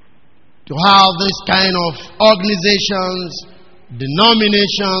to have this kind of organizations,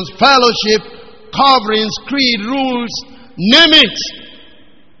 denominations, fellowship, coverings, creed, rules, name it.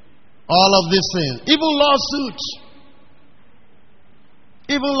 All of these things. Even lawsuits.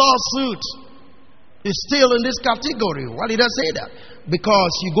 Even lawsuits is still in this category. Why did I say that?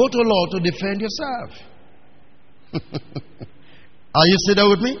 Because you go to law to defend yourself. Are you still there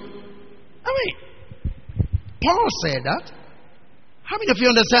with me? I mean, Paul said that. How many of you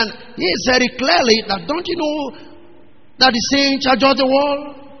understand? He said it clearly that don't you know that the saints shall judge the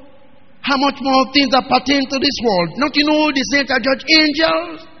world? How much more things that pertain to this world? Don't you know the saints shall judge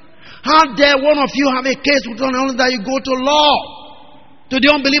angels? How dare one of you have a case with another that you go to law to the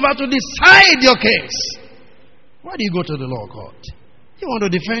unbeliever to decide your case? Why do you go to the law court? You want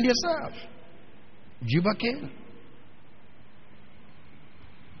to defend yourself. Juba Cain.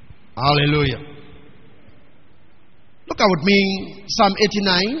 Hallelujah. Look at with me Psalm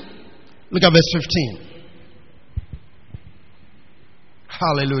 89. Look at verse 15.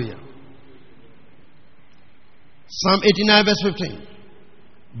 Hallelujah. Psalm 89 verse 15.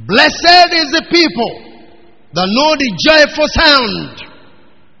 Blessed is the people that know the joyful sound.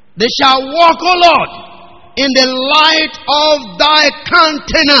 They shall walk, O Lord, in the light of thy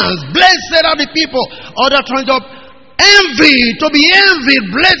countenance. Blessed are the people. Other trying to envy, to be envied,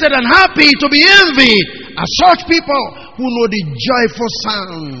 blessed and happy to be envied are such people who know the joyful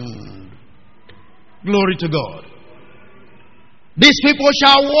sound. Glory to God. These people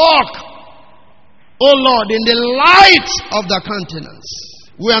shall walk, O Lord, in the light of thy countenance.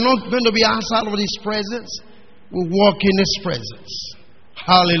 We are not going to be outside of His presence. We walk in His presence.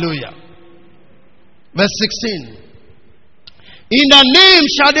 Hallelujah. Verse 16. In thy name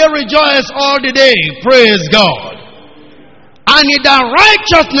shall they rejoice all the day. Praise God. And in thy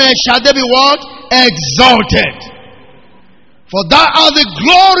righteousness shall they be what? Exalted. For thou art the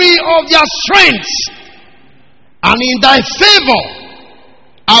glory of their strength. And in thy favor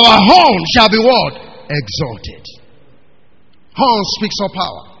our horn shall be what? Exalted. Horn speaks of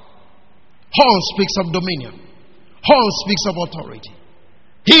power. Horn speaks of dominion. Horn speaks of authority.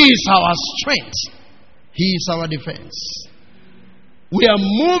 He is our strength. He is our defense. We are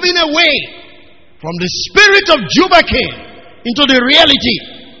moving away from the spirit of Juba Cain into the reality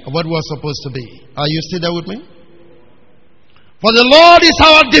of what was supposed to be. Are you still there with me? For the Lord is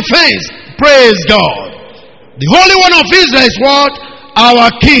our defense. Praise God. The Holy One of Israel is what? Our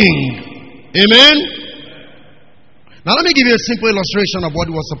King. Amen. Now let me give you a simple illustration of what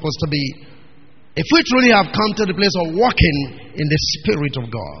it was supposed to be. If we truly have come to the place of walking in the Spirit of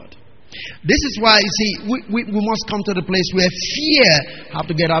God. This is why, you see, we must come to the place where fear have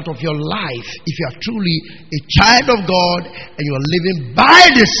to get out of your life. If you are truly a child of God and you are living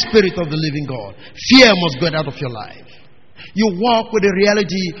by the Spirit of the living God, fear must get out of your life. You walk with the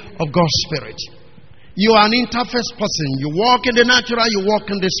reality of God's Spirit. You are an interface person. You walk in the natural, you walk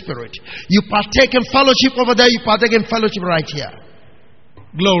in the Spirit. You partake in fellowship over there, you partake in fellowship right here.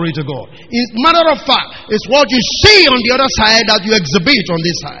 Glory to God. In matter of fact, it's what you see on the other side that you exhibit on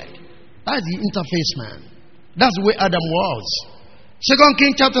this side. That's the interface man. That's the way Adam was. 2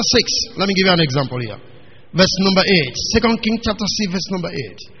 Kings chapter 6. Let me give you an example here. Verse number 8. 2 Kings chapter 6 verse number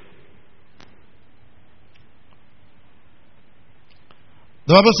 8.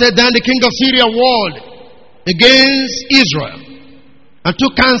 The Bible said, then the king of Syria warred against Israel and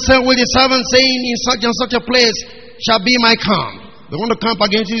took counsel with his servants, saying, in such and such a place shall be my camp. They want to camp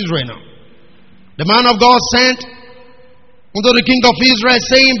against Israel now. The man of God sent unto the king of Israel,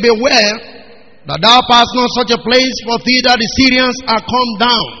 saying, beware that thou pass not such a place, for thither the Syrians are come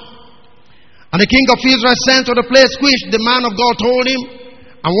down. And the king of Israel sent to the place which the man of God told him,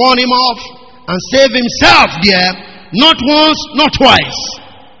 and warned him off, and saved himself there, not once, not twice.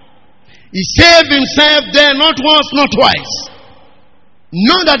 He saved himself there, not once, not twice.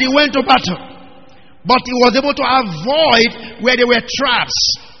 Not that he went to battle, but he was able to avoid where there were traps.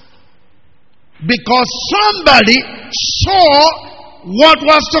 Because somebody saw what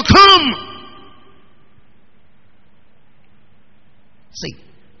was to come. See,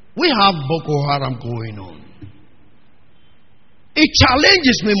 we have Boko Haram going on. It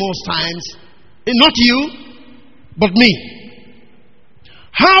challenges me most times, not you, but me.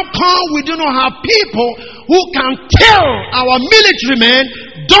 How come we do not have people who can tell our military men,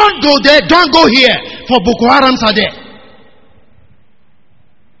 don't go there, don't go here, for Boko Harams are there?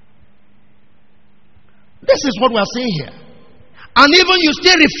 This is what we are saying here. And even you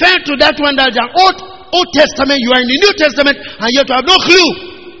still refer to that one that is an Old Testament, you are in the New Testament, and yet you have no clue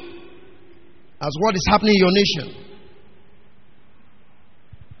as what is happening in your nation.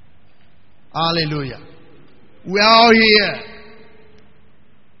 Hallelujah. We are all here.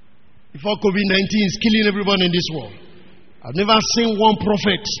 Before COVID-19 is killing everyone in this world, I've never seen one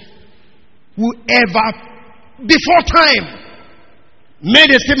prophet who ever, before time, made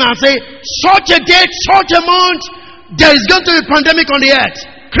a statement and say, such a date, such a month, there is going to be a pandemic on the earth.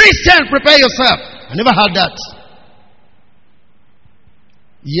 Christians, prepare yourself. I never heard that.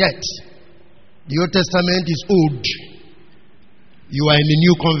 Yet, the Old Testament is old. You are in the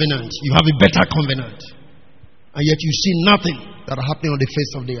new covenant. You have a better covenant. And yet you see nothing that are happening on the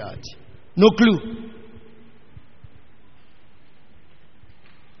face of the earth. No clue.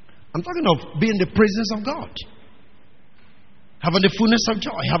 I'm talking of being in the presence of God. Having the fullness of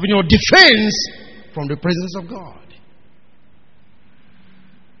joy. Having your defense from the presence of God.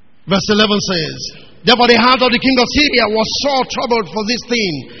 Verse 11 says, therefore the heart of the king of Syria was sore troubled for this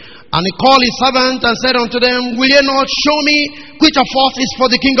thing. And he called his servant and said unto them, will ye not show me which of us is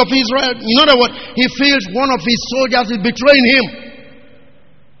for the king of Israel? In other words, he feels one of his soldiers is betraying him.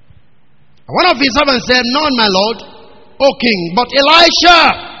 And one of his servants said, none, my lord, O king, but Elisha,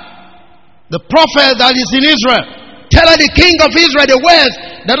 the prophet that is in Israel, telleth the king of Israel the words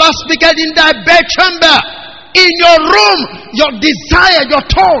that thou speakest in thy bedchamber. In your room, your desire, your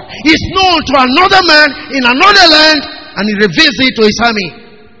thought is known to another man in another land, and he reveals it to his army.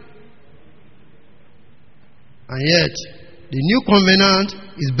 And yet, the new covenant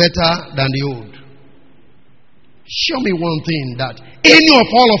is better than the old. Show me one thing that any of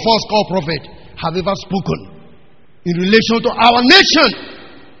all of us called prophet have ever spoken in relation to our nation.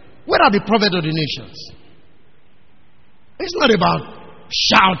 Where are the prophets of the nations? It's not about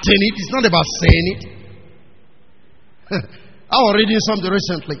shouting it. It's not about saying it. I was reading something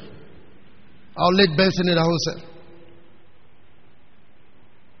recently. Our late Benson in the house.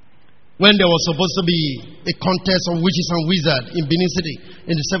 When there was supposed to be a contest of witches and wizards in Benin City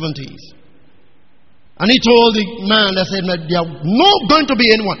in the 70s. And he told the man that said that there was not going to be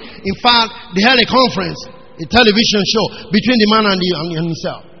anyone. In fact, they held a conference, a television show between the man and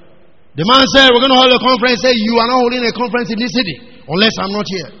himself. The man said, we're going to hold a conference. Say, you are not holding a conference in this city unless I'm not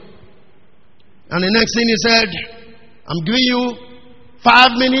here. And the next thing he said, I'm giving you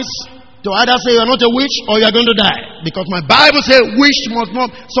 5 minutes to either say you are not a witch or you are going to die. Because my Bible says witch must not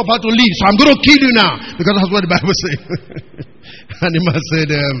suffer to live. So I'm going to kill you now. Because that's what the Bible says. And the man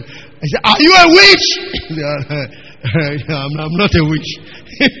said, are you a witch? I'm not a witch.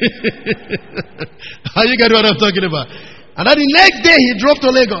 How you get what I'm talking about? And then the next day he drove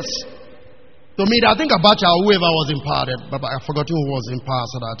to Lagos. To meet, I think Abacha or whoever was in power, but I forgot who was in power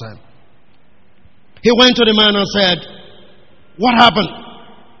at that time. He went to the man and said, what happened?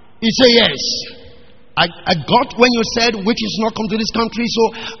 He said, yes. I got when you said witches not come to this country, so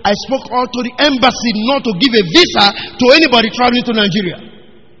I spoke out to the embassy not to give a visa to anybody traveling to Nigeria.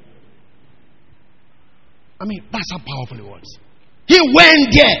 I mean, that's how powerful he was. He went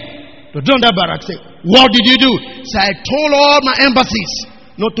there to Donda Barak, said, what did you do? So I told all my embassies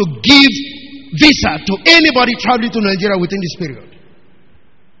not to give visa to anybody traveling to Nigeria within this period.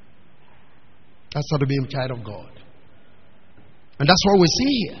 That's how to be a child of God. And that's what we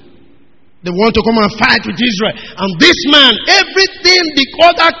see here. They want to come and fight with Israel. And this man, everything the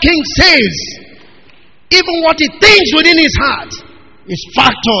other king says, even what he thinks within his heart, is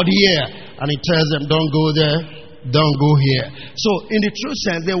factored here. And he tells them, don't go there, don't go here. So, in the true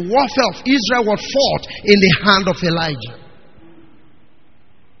sense, the warfare of Israel was fought in the hand of Elijah.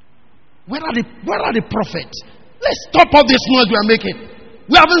 Where are the prophets? Let's stop all this noise we are making.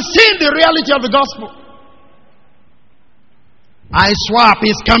 We haven't seen the reality of the gospel. ISWAP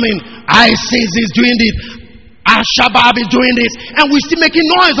is coming. ISIS is doing this. Al-Shabaab is doing this. And we're still making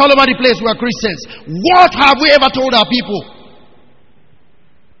noise all over the place. We are Christians. What have we ever told our people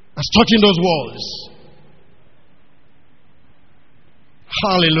that's touching those walls?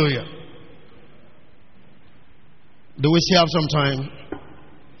 Hallelujah. Do we still have some time?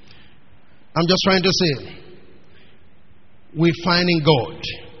 I'm just trying to say, we're finding God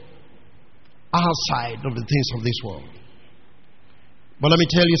outside of the things of this world. But let me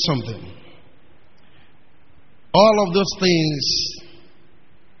tell you something. All of those things,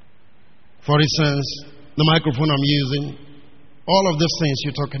 for instance, the microphone I'm using, all of those things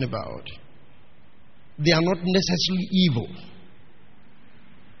you're talking about, they are not necessarily evil.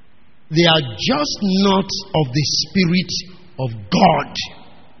 They are just not of the Spirit of God,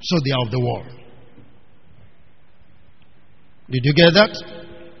 so they are of the world. Did you get that?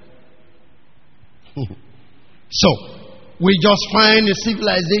 So, we just find a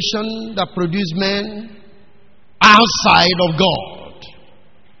civilization that produces men outside of God.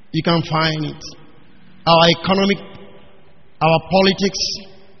 You can find it. Our economic, our politics,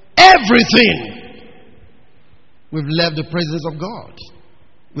 everything. We've left the presence of God.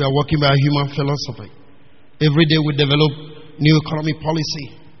 We are working by human philosophy. Every day we develop new economic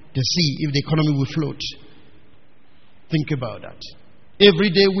policy to see if the economy will float. Think about that. Every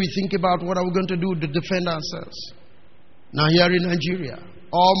day we think about what are we going to do to defend ourselves. Now here in Nigeria,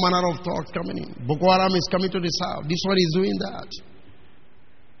 all manner of talks coming in. Boko Haram is coming to the south. This one is doing that.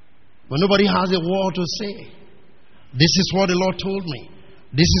 But nobody has a word to say. This is what the Lord told me.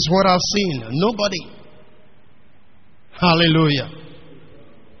 This is what I've seen. Nobody. Hallelujah.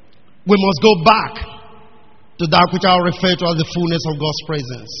 We must go back to that which I'll refer to as the fullness of God's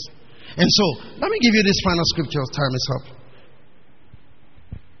presence. And so, let me give you this final scripture. Time is up.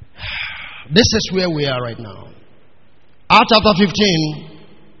 This is where we are right now. Acts chapter 15,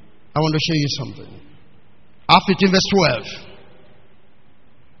 I want to show you something. Acts 15 verse 12.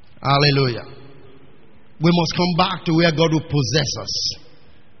 Hallelujah. We must come back to where God will possess us.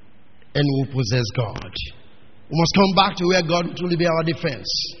 And we will possess God. We must come back to where God will truly be our defense.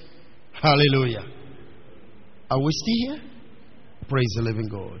 Hallelujah. Are we still here? Praise the living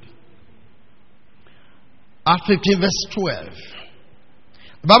God. Acts 15 verse 12.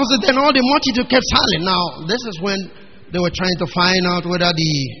 The Bible says, then all the multitude kept silent. Now, this is when they were trying to find out whether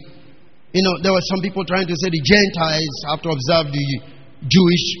there were some people trying to say the Gentiles have to observe the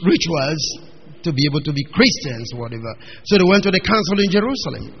Jewish rituals to be able to be Christians or whatever. So they went to the council in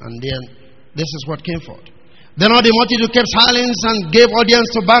Jerusalem, and then this is what came forth. Then all the multitude kept silence and gave audience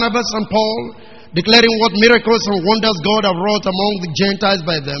to Barnabas and Paul, declaring what miracles and wonders God had wrought among the Gentiles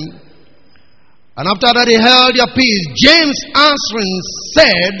by them. And after that they held their peace. James answering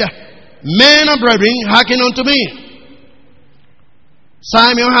said, men and brethren, hearken unto me.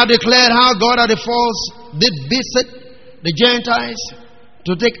 Simon had declared how God had first did visit the Gentiles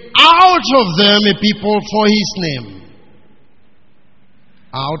to take out of them a people for his name.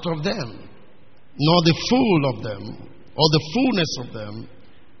 Out of them. Not the full of them, or the fullness of them.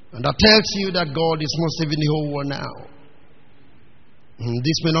 And that tells you that God is not saving the whole world now.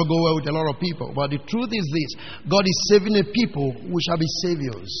 This may not go well with a lot of people, but the truth is this: God is saving a people who shall be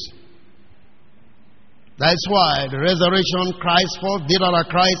saviors. That's why the resurrection, Christ first, did out of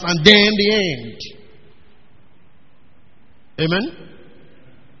Christ, and then the end. Amen.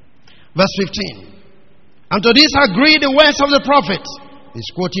 Verse 15. And to this agree the words of the prophet.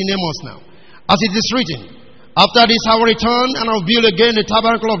 He's quoting Amos now. As it is written, after this I will return, and I will build again the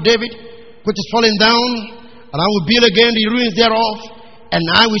tabernacle of David, which is fallen down, and I will build again the ruins thereof, and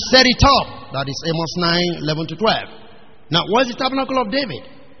I will set it up. That is Amos 9, 11 to 12. Now, what is the tabernacle of David?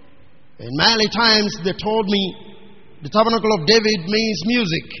 In my early times, they told me the tabernacle of David means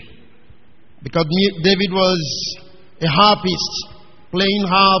music. Because David was a harpist, playing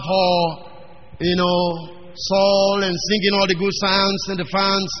harp or, soul and singing all the good sounds and the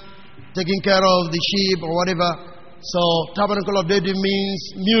fans, taking care of the sheep or whatever. So, tabernacle of David means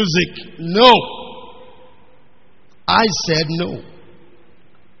music. No. I said no.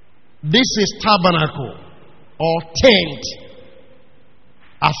 This is tabernacle or tent,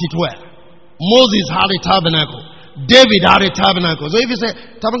 as it were. Moses had a tabernacle. David had a tabernacle. So if you say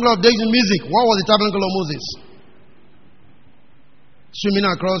tabernacle of David is music, what was the tabernacle of Moses? Swimming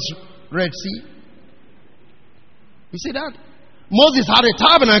across Red Sea. You see that? Moses had a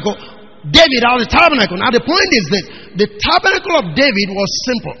tabernacle. David had a tabernacle. Now the point is that the tabernacle of David was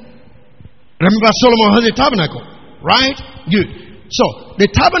simple. Remember, Solomon has a tabernacle, right? Good. So, the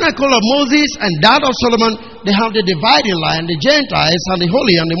tabernacle of Moses and that of Solomon, they have the dividing line, the Gentiles and the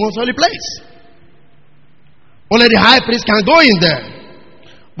holy and the most holy place. Only the high priest can go in there.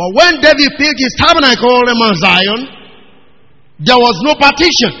 But when David built his tabernacle in Mount Zion, there was no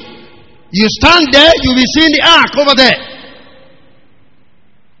partition. You stand there, you will see the ark over there.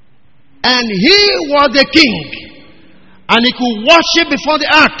 And he was the king. And he could worship before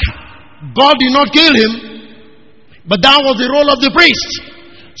the ark. God did not kill him. But that was the role of the priest.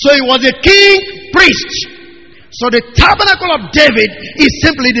 So he was a king priest. So the tabernacle of David is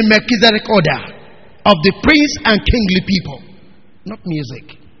simply the Melchizedek order of the prince and kingly people, not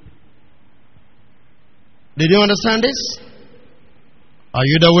music. Did you understand this? Are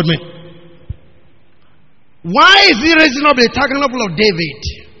you there with me? Why is he raising up the tabernacle of David?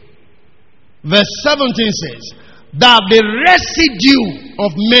 Verse 17 says that the residue of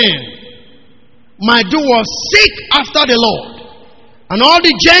men might do was seek after the Lord. And all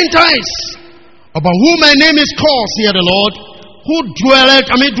the Gentiles, about whom my name is called, saith the Lord, who dwell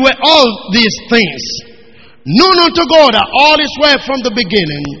all these things, known unto God that all is well from the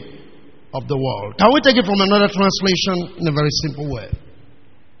beginning of the world. Can we take it from another translation in a very simple way?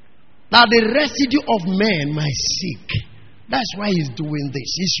 That the residue of man might seek. That's why he's doing this.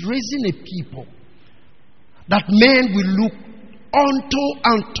 He's raising a people that men will look unto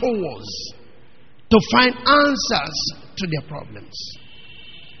and towards to find answers to their problems.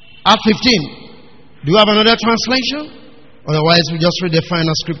 Acts 15. Do you have another translation? Otherwise, we just read the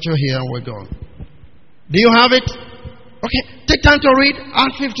final scripture here and we're gone. Do you have it? Okay, take time to read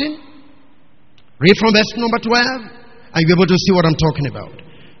Acts 15. Read from verse number 12 and you'll be able to see what I'm talking about.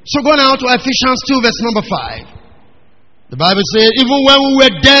 So go now to Ephesians 2 verse number 5. The Bible says, even when we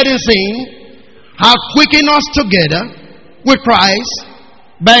were dead in sin, hath quickened us together with Christ.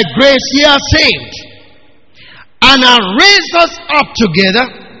 By grace ye are saved. And hath raised us up together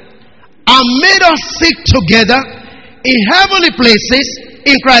and made us sit together in heavenly places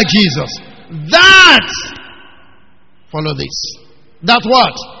in Christ Jesus. That, follow this, that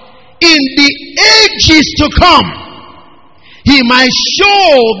what? In the ages to come, he might show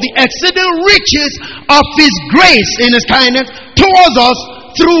the exceeding riches of his grace in his kindness towards us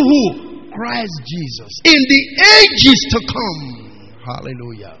through who? Christ Jesus. In the ages to come.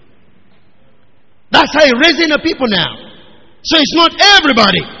 Hallelujah. That's how he's raising the people now. So it's not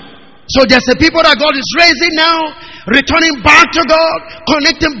everybody. So there's a people that God is raising now, returning back to God,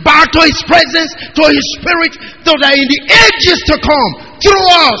 connecting back to his presence, to his spirit, so that in the ages to come, through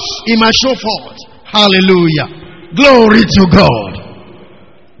us, he might show forth. Hallelujah. Glory to God.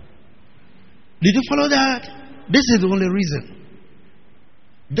 Did you follow that? This is the only reason.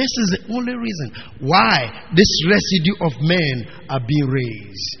 This is the only reason why this residue of men are being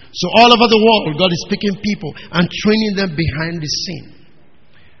raised. So all over the world, God is picking people and training them behind the scene.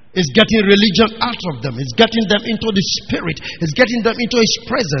 It's getting religion out of them. It's getting them into the spirit. It's getting them into his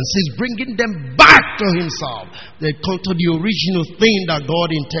presence. He's bringing them back to himself. They come to the original thing that God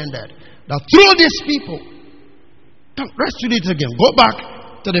intended. That through these people, let's read it again. Go back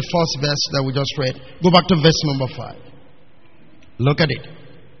to the first verse that we just read. Go back to verse number 5. Look at it.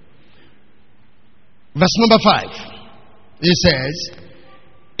 Verse number 5. It says,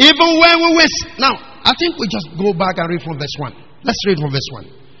 even when we were... Now, I think we just go back and read from verse 1. Let's read from verse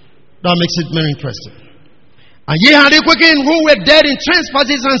 1. That makes it very interesting. And ye had it quickened who were dead in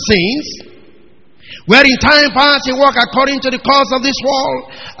trespasses and sins, where in time past he walked according to the course of this world,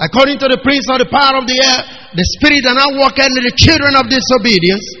 according to the prince of the power of the air, the spirit that now walketh in the children of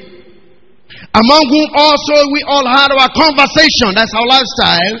disobedience, among whom also we all had our conversation, that's our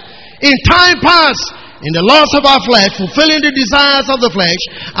lifestyle, in time past, in the lusts of our flesh, fulfilling the desires of the flesh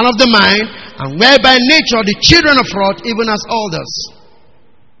and of the mind, and were by nature the children of wrath, even as others.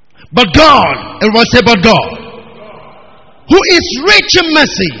 But God, everyone say, but God, who is rich in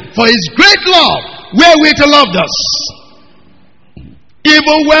mercy, for his great love, wherewith he loved us,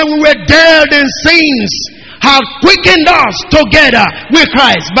 even when we were dead in sins, hath quickened us together with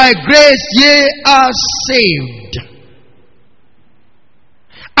Christ. By grace ye are saved.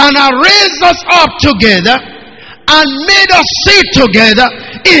 And hath raised us up together and made us sit together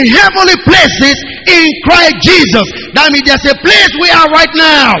in heavenly places in Christ Jesus. That means there's a place we are right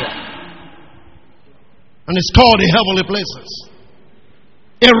now. And it's called the heavenly places.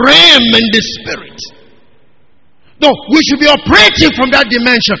 A realm in the spirit. No, we should be operating from that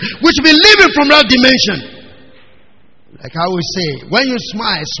dimension. We should be living from that dimension. Like I always say, when you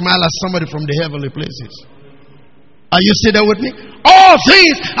smile, smile at somebody from the heavenly places. Are you still there with me? All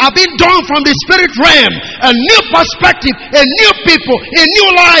things have been done from the spirit realm. A new perspective, a new people, a new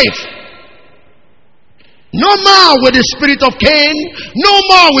life. No more with the spirit of Cain. No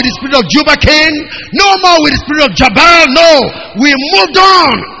more with the spirit of Jubal-Cain. No more with the spirit of Jabal. No. We moved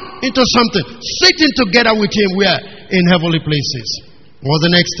on into something. Sitting together with him where? In heavenly places. What's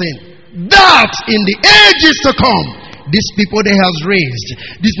the next thing? That in the ages to come, these people they have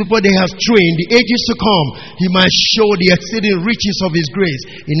raised, these people they have trained, the ages to come, he might show the exceeding riches of his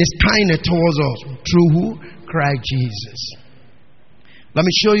grace in his kindness towards us. Through who? Christ Jesus. Let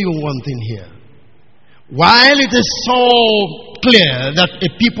me show you one thing here. While it is so clear that a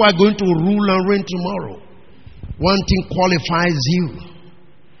people are going to rule and reign tomorrow, one thing qualifies you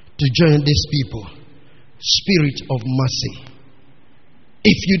to join these people: spirit of mercy.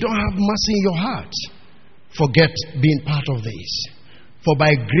 If you don't have mercy in your heart, forget being part of this. For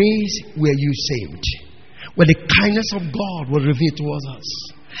by grace were you saved. When the kindness of God was revealed towards us.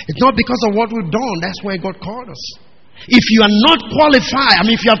 It's not because of what we've done, that's why God called us. If you are not qualified,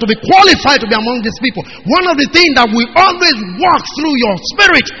 if you have to be qualified to be among these people, one of the things that will always walk through your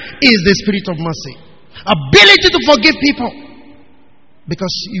spirit is the spirit of mercy. Ability to forgive people.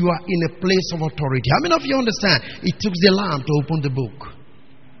 Because you are in a place of authority. How many of you understand? It took the lamb to open the book,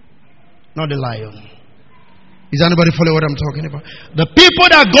 not the lion. Is anybody following what I'm talking about? The people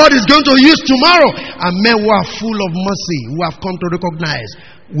that God is going to use tomorrow are men who are full of mercy, who have come to recognize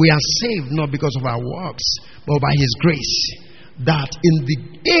we are saved not because of our works, but by His grace. That in the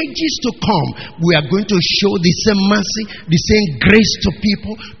ages to come, we are going to show the same mercy, the same grace to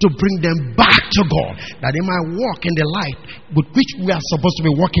people to bring them back to God. That they might walk in the light with which we are supposed to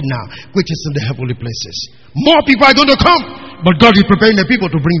be walking now, which is in the heavenly places. More people are going to come, but God is preparing the people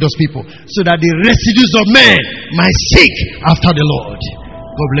to bring those people so that the residues of men might seek after the Lord.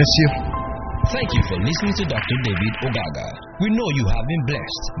 God bless you. Thank you for listening to Dr. David Ogaga. We know you have been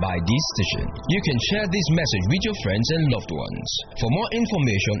blessed by this station. You can share this message with your friends and loved ones. For more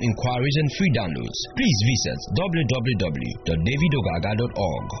information, inquiries, and free downloads, please visit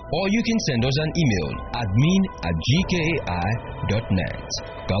www.davidogaga.org, or you can send us an email admin@gkai.net.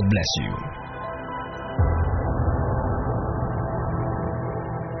 God bless you.